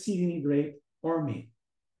 an exceedingly great army.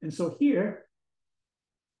 And so here,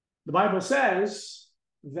 the Bible says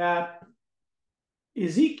that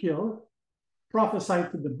Ezekiel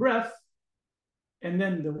prophesied to the breath, and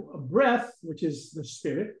then the breath, which is the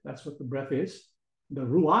spirit, that's what the breath is, the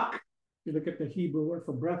ruach. If you look at the Hebrew word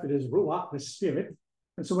for breath, it is ruach, the spirit.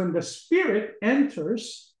 And so when the spirit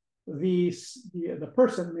enters the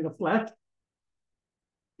person made of flesh,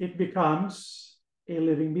 it becomes a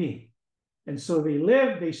living being. And so they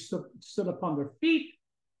lived, they stood upon their feet,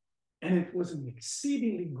 and it was an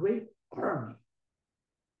exceedingly great army.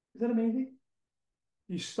 Is that amazing?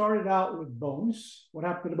 You started out with bones. What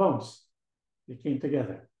happened to the bones? They came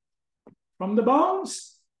together. From the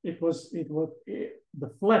bones, the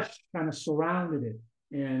flesh kind of surrounded it,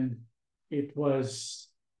 and it was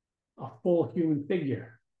a full human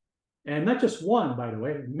figure. And not just one, by the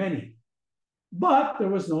way, many. But there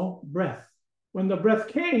was no breath. When the breath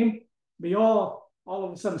came, they all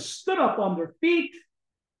of a sudden stood up on their feet,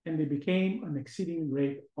 and they became an exceeding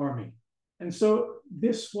great army. And so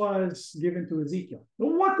this was given to Ezekiel. But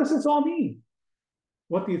what does this all mean?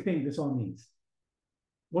 What do you think this all means?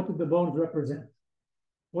 What do the bones represent?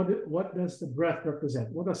 What does the breath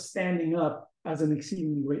represent? What does standing up as an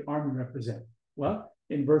exceedingly great army represent? Well,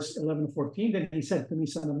 in verse 11 to 14, then he said to me,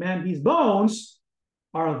 Son of man, these bones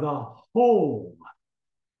are the whole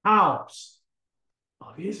house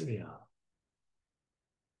of Israel.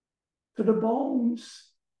 So the bones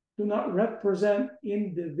do not represent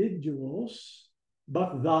individuals,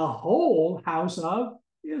 but the whole house of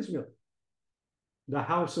Israel. The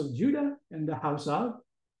house of Judah and the house of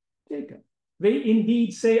Jacob. They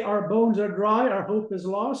indeed say, our bones are dry, our hope is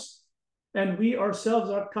lost, and we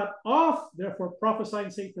ourselves are cut off. Therefore prophesy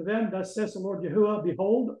and say to them, thus says the Lord Yahuwah,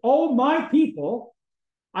 behold, O my people,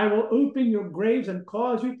 I will open your graves and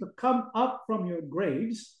cause you to come up from your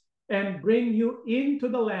graves and bring you into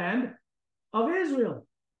the land of Israel.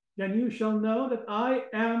 Then you shall know that I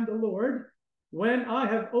am the Lord when I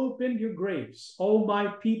have opened your graves, O my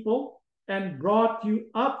people, and brought you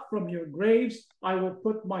up from your graves. I will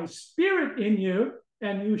put my spirit in you,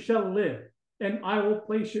 and you shall live, and I will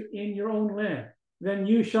place you in your own land. Then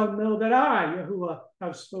you shall know that I, Yahuwah,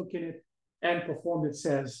 have spoken it and performed it,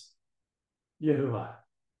 says Yahuwah.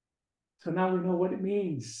 So now we know what it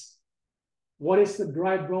means. What is the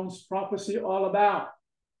dry bones prophecy all about?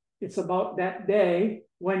 It's about that day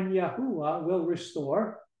when Yahuwah will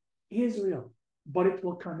restore Israel, but it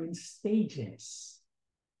will come in stages.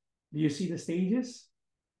 Do you see the stages?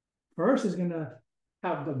 First is going to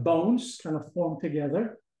have the bones kind of form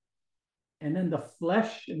together, and then the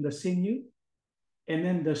flesh and the sinew, and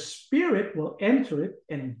then the spirit will enter it,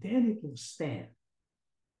 and then it will stand.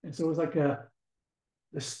 And so it's like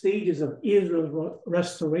the stages of Israel's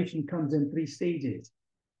restoration comes in 3 stages.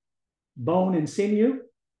 Bone and sinew,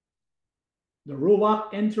 the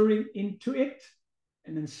Ruach entering into it,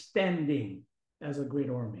 and then standing as a great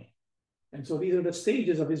army. And so these are the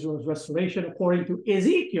stages of Israel's restoration according to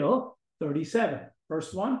Ezekiel 37.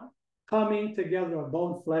 First one, coming together of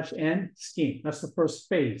bone, flesh, and skin. That's the first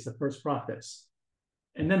phase, the first process.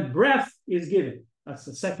 And then breath is given. That's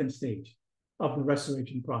the second stage of the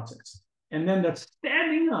restoration process. And then the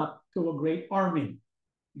standing up to a great army.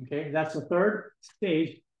 Okay, that's the third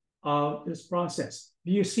stage of this process.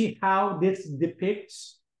 Do you see how this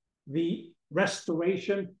depicts the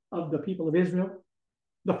restoration of the people of Israel?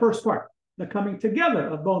 The first part, the coming together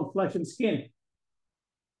of bone, flesh, and skin.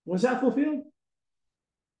 Was that fulfilled?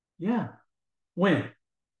 Yeah. When?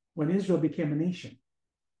 When Israel became a nation.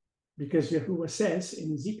 Because Yahuwah says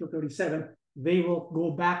in Ezekiel 37, they will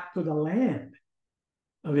go back to the land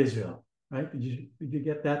of Israel. Right? Did you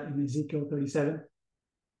get that in Ezekiel 37?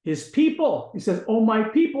 His people, he says, oh, my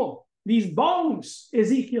people, these bones,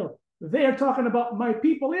 Ezekiel, they're talking about my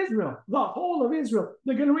people Israel, the whole of Israel.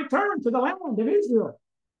 They're going to return to the land of Israel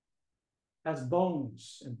as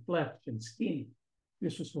bones and flesh and skin.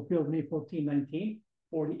 This was fulfilled May 14,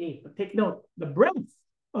 1948. But take note, the breath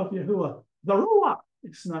of Yahuwah, the Ruach,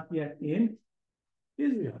 it's not yet in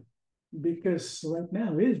Israel. Because right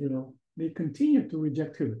now, Israel, they continue to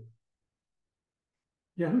reject who?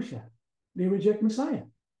 Yahusha. They reject Messiah.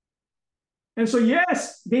 And so,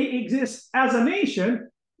 yes, they exist as a nation.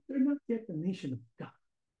 They're not yet the nation of God.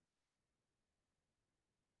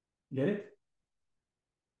 Get it?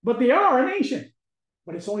 But they are a nation.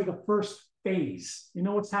 But it's only the first phase. You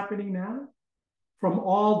know what's happening now? From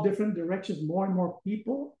all different directions, more and more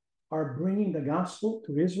people are bringing the gospel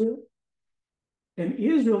to Israel. And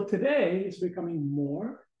Israel today is becoming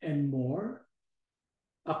more and more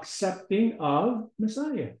accepting of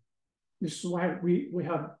Messiah. This is why we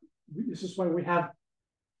have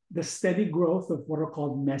the steady growth of what are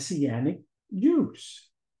called Messianic Jews,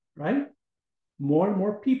 right? More and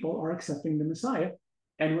more people are accepting the Messiah.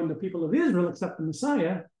 And when the people of Israel accept the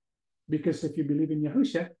Messiah, because if you believe in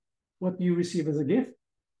Yahushua, what do you receive as a gift?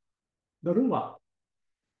 The Ruach.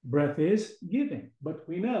 Breath is given. But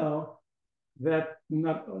we know that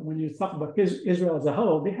when you talk about Israel as a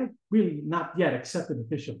whole, they have really not yet accepted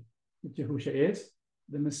officially that Yahushua is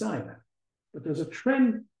the Messiah. But there's a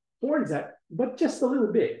trend towards that, but just a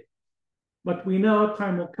little bit. But we know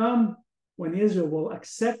time will come when Israel will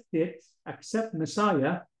accept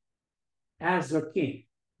Messiah as their king.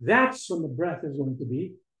 That's when the breath is going to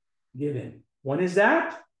be given. When is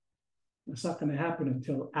that? It's not going to happen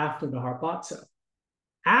until after the harpazo.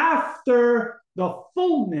 After the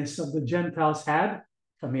fullness of the Gentiles had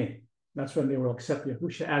come in. That's when they will accept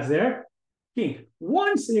Yahushua as their king.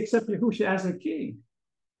 Once they accept Yahushua as their king,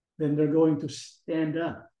 then they're going to stand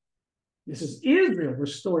up. This is Israel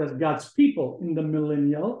restored as God's people in the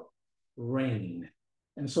millennial reign.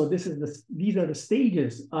 And so these are the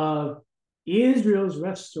stages of Israel's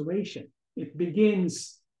restoration. It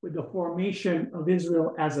begins with the formation of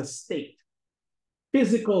Israel as a state.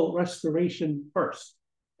 Physical restoration first,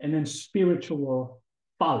 and then spiritual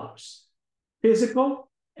follows. Physical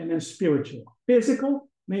and then spiritual. Physical,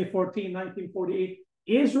 May 14, 1948,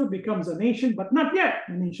 Israel becomes a nation, but not yet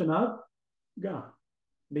a nation of God.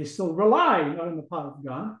 They still rely not on the power of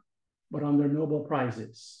God, but on their noble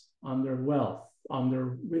prizes, on their wealth, on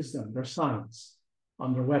their wisdom, their science,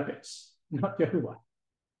 on their weapons, not Yahuwah.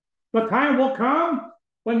 But time will come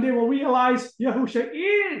when they will realize Yahushua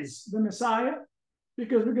is the Messiah,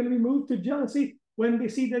 because we're going to be moved to jealousy when they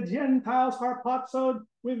see the Gentiles harpazoed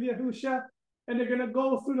with Yahushua, and they're going to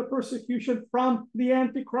go through the persecution from the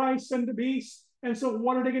Antichrist and the beast. And so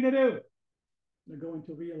what are they going to do? They're going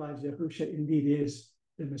to realize Yahushua indeed is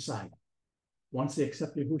the Messiah. Once they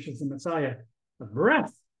accept Yahushua as the Messiah, the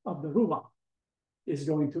breath of the Ruach is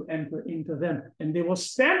going to enter into them, and they will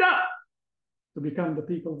stand up to become the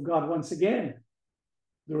people of God once again.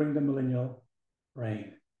 during the millennial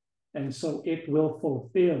reign. And so it will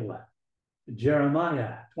fulfill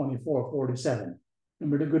Jeremiah 24:47.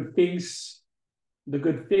 Remember the good figs? The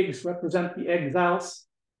good figs represent the exiles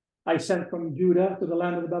I sent from Judah to the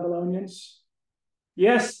land of the Babylonians.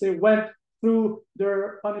 Yes, they went through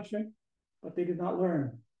their punishment, but they did not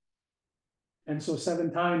learn. And so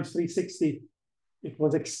 7 times 360, it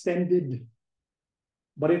was extended,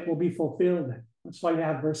 but it will be fulfilled. That's why you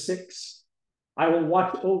have verse 6. I will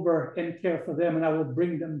watch over and care for them, and I will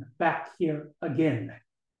bring them back here again.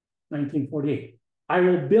 1948. I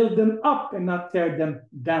will build them up and not tear them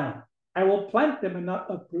down. I will plant them and not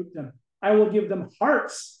uproot them. I will give them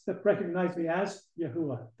hearts that recognize me as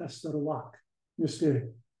Yahuwah. That's the Ruach, your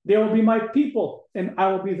spirit. They will be my people, and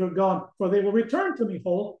I will be their God, for they will return to me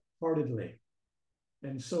wholeheartedly.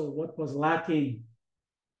 And so what was lacking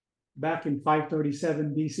back in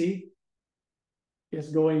 537 BC is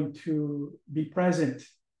going to be present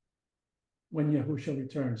when Yahushua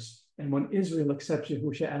returns and when Israel accepts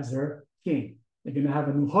Yahushua as their king. They're going to have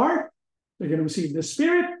a new heart. They're going to receive the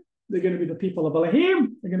Spirit. They're going to be the people of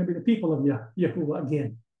Elohim. They're going to be the people of Yahuwah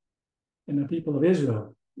again. And the people of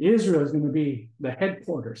Israel. Israel is going to be the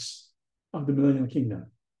headquarters of the millennial kingdom.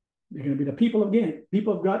 They're going to be the people again,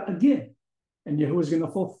 people of God again. And Yahuwah is going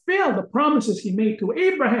to fulfill the promises he made to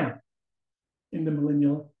Abraham in the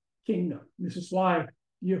millennial kingdom. This is why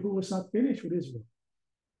Yahuwah is not finished with Israel.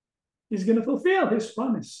 He's going to fulfill his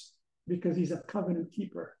promise because he's a covenant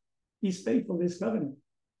keeper. He's faithful to his covenant.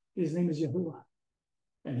 His name is Yahuwah,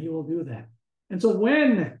 and he will do that. And so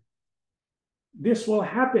when this will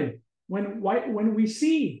happen, when we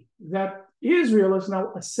see that Israel is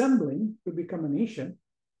now assembling to become a nation,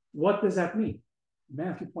 what does that mean?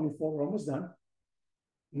 Matthew 24, we're almost done.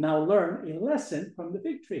 Now learn a lesson from the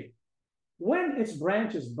fig tree. When its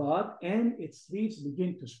branches bud and its leaves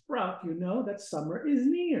begin to sprout, you know that summer is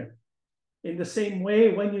near. In the same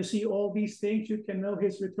way, when you see all these things, you can know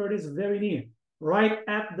his return is very near, right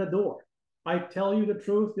at the door. I tell you the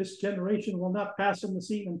truth, this generation will not pass from the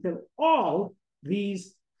scene until all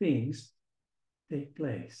these things take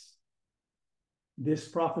place. This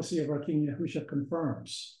prophecy of our King Yahushua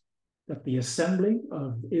confirms that the assembling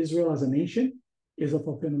of Israel as a nation is a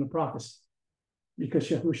fulfillment of prophecy, because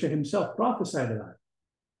Yahushua himself prophesied about it.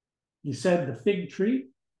 He said the fig tree,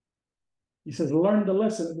 he says, learn the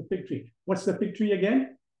lesson of the fig tree. What's the fig tree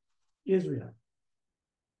again? Israel.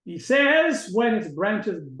 He says, when its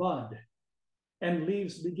branches bud and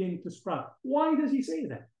leaves begin to sprout. Why does he say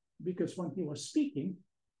that? Because when he was speaking,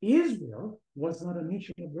 Israel was not a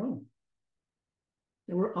nation of Rome.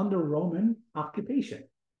 They were under Roman occupation.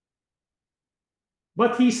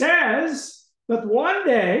 But he says that one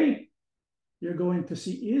day you're going to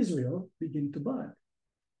see Israel begin to bud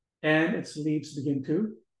and its leaves begin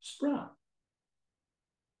to sprout.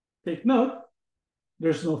 Take note,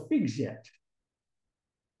 there's no figs yet.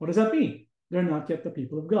 What does that mean? They're not yet the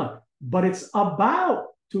people of God, but it's about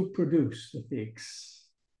to produce the figs.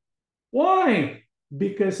 Why?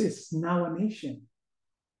 Because it's now a nation.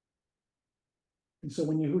 And so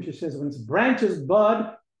when Yahushua says, when its branches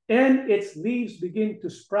bud and its leaves begin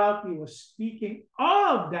to sprout, he was speaking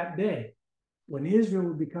of that day when Israel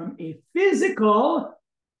will become a physical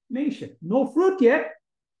nation. No fruit yet,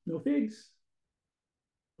 no figs.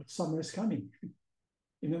 But summer is coming.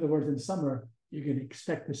 In other words, in summer, you can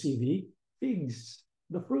expect to see the figs,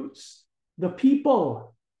 the fruits, the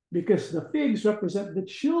people, because the figs represent the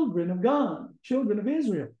children of God, children of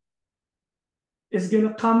Israel. It's going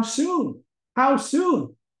to come soon. How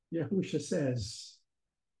soon? Yahushua says,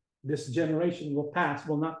 this generation will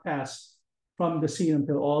not pass from the scene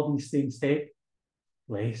until all these things take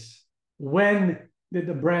place. When did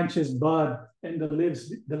the branches bud and the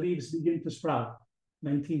leaves begin to sprout?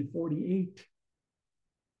 1948.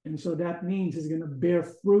 And so that means it's going to bear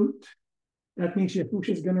fruit. That means Yahushua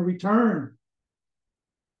is going to return.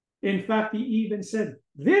 In fact, he even said,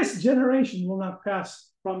 this generation will not pass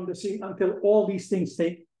from the scene until all these things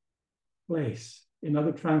take place. In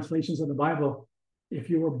other translations of the Bible, if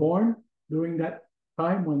you were born during that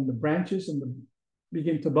time when the branches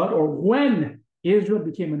begin to bud, or when Israel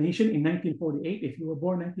became a nation in 1948, if you were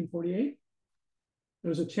born in 1948,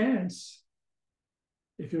 there's a chance,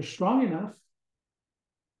 if you're strong enough,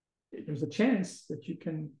 there's a chance that you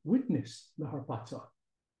can witness the harpazo.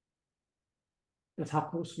 That's how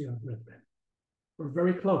close we are, brethren. We're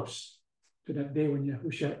very close to that day when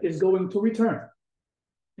Yahushua is going to return.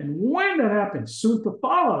 And when that happens, soon to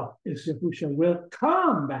follow is Yahushua will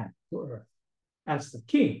come back to earth as the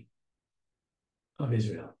King of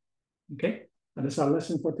Israel. Okay? And that's our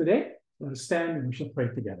lesson for today. Let us stand and we shall pray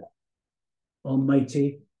together.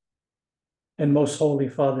 Almighty, And most holy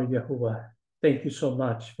Father Yahuwah, thank you so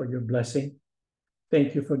much for your blessing.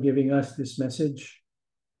 Thank you for giving us this message.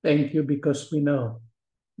 Thank you because we know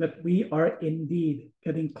that we are indeed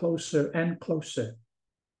getting closer and closer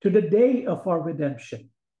to the day of our redemption.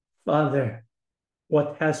 Father,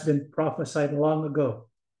 what has been prophesied long ago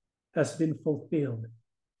has been fulfilled.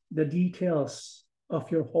 The details of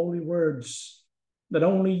your holy words that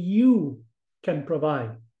only you can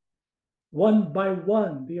provide. One by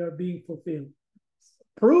one, they are being fulfilled.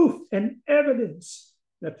 Proof and evidence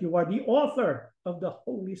that you are the author of the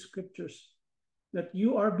Holy Scriptures, that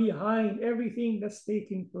you are behind everything that's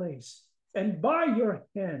taking place. And by your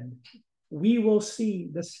hand, we will see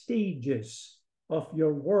the stages of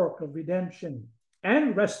your work of redemption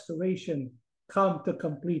and restoration come to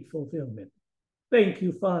complete fulfillment. Thank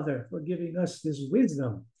you, Father, for giving us this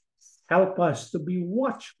wisdom. Help us to be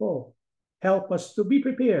watchful. Help us to be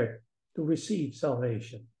prepared to receive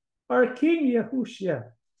salvation. Our King Yahushua,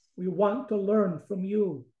 we want to learn from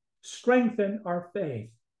you. Strengthen our faith.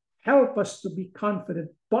 Help us to be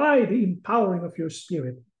confident by the empowering of your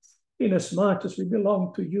Spirit. Inasmuch as we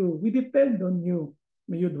belong to you, we depend on you.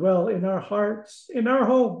 May you dwell in our hearts, in our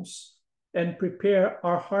homes, and prepare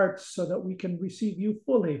our hearts so that we can receive you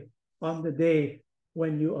fully on the day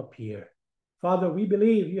when you appear. Father, we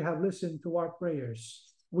believe you have listened to our prayers.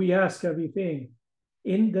 We ask everything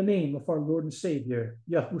in the name of our Lord and Savior,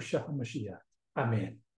 Yahushua HaMashiach. Amen.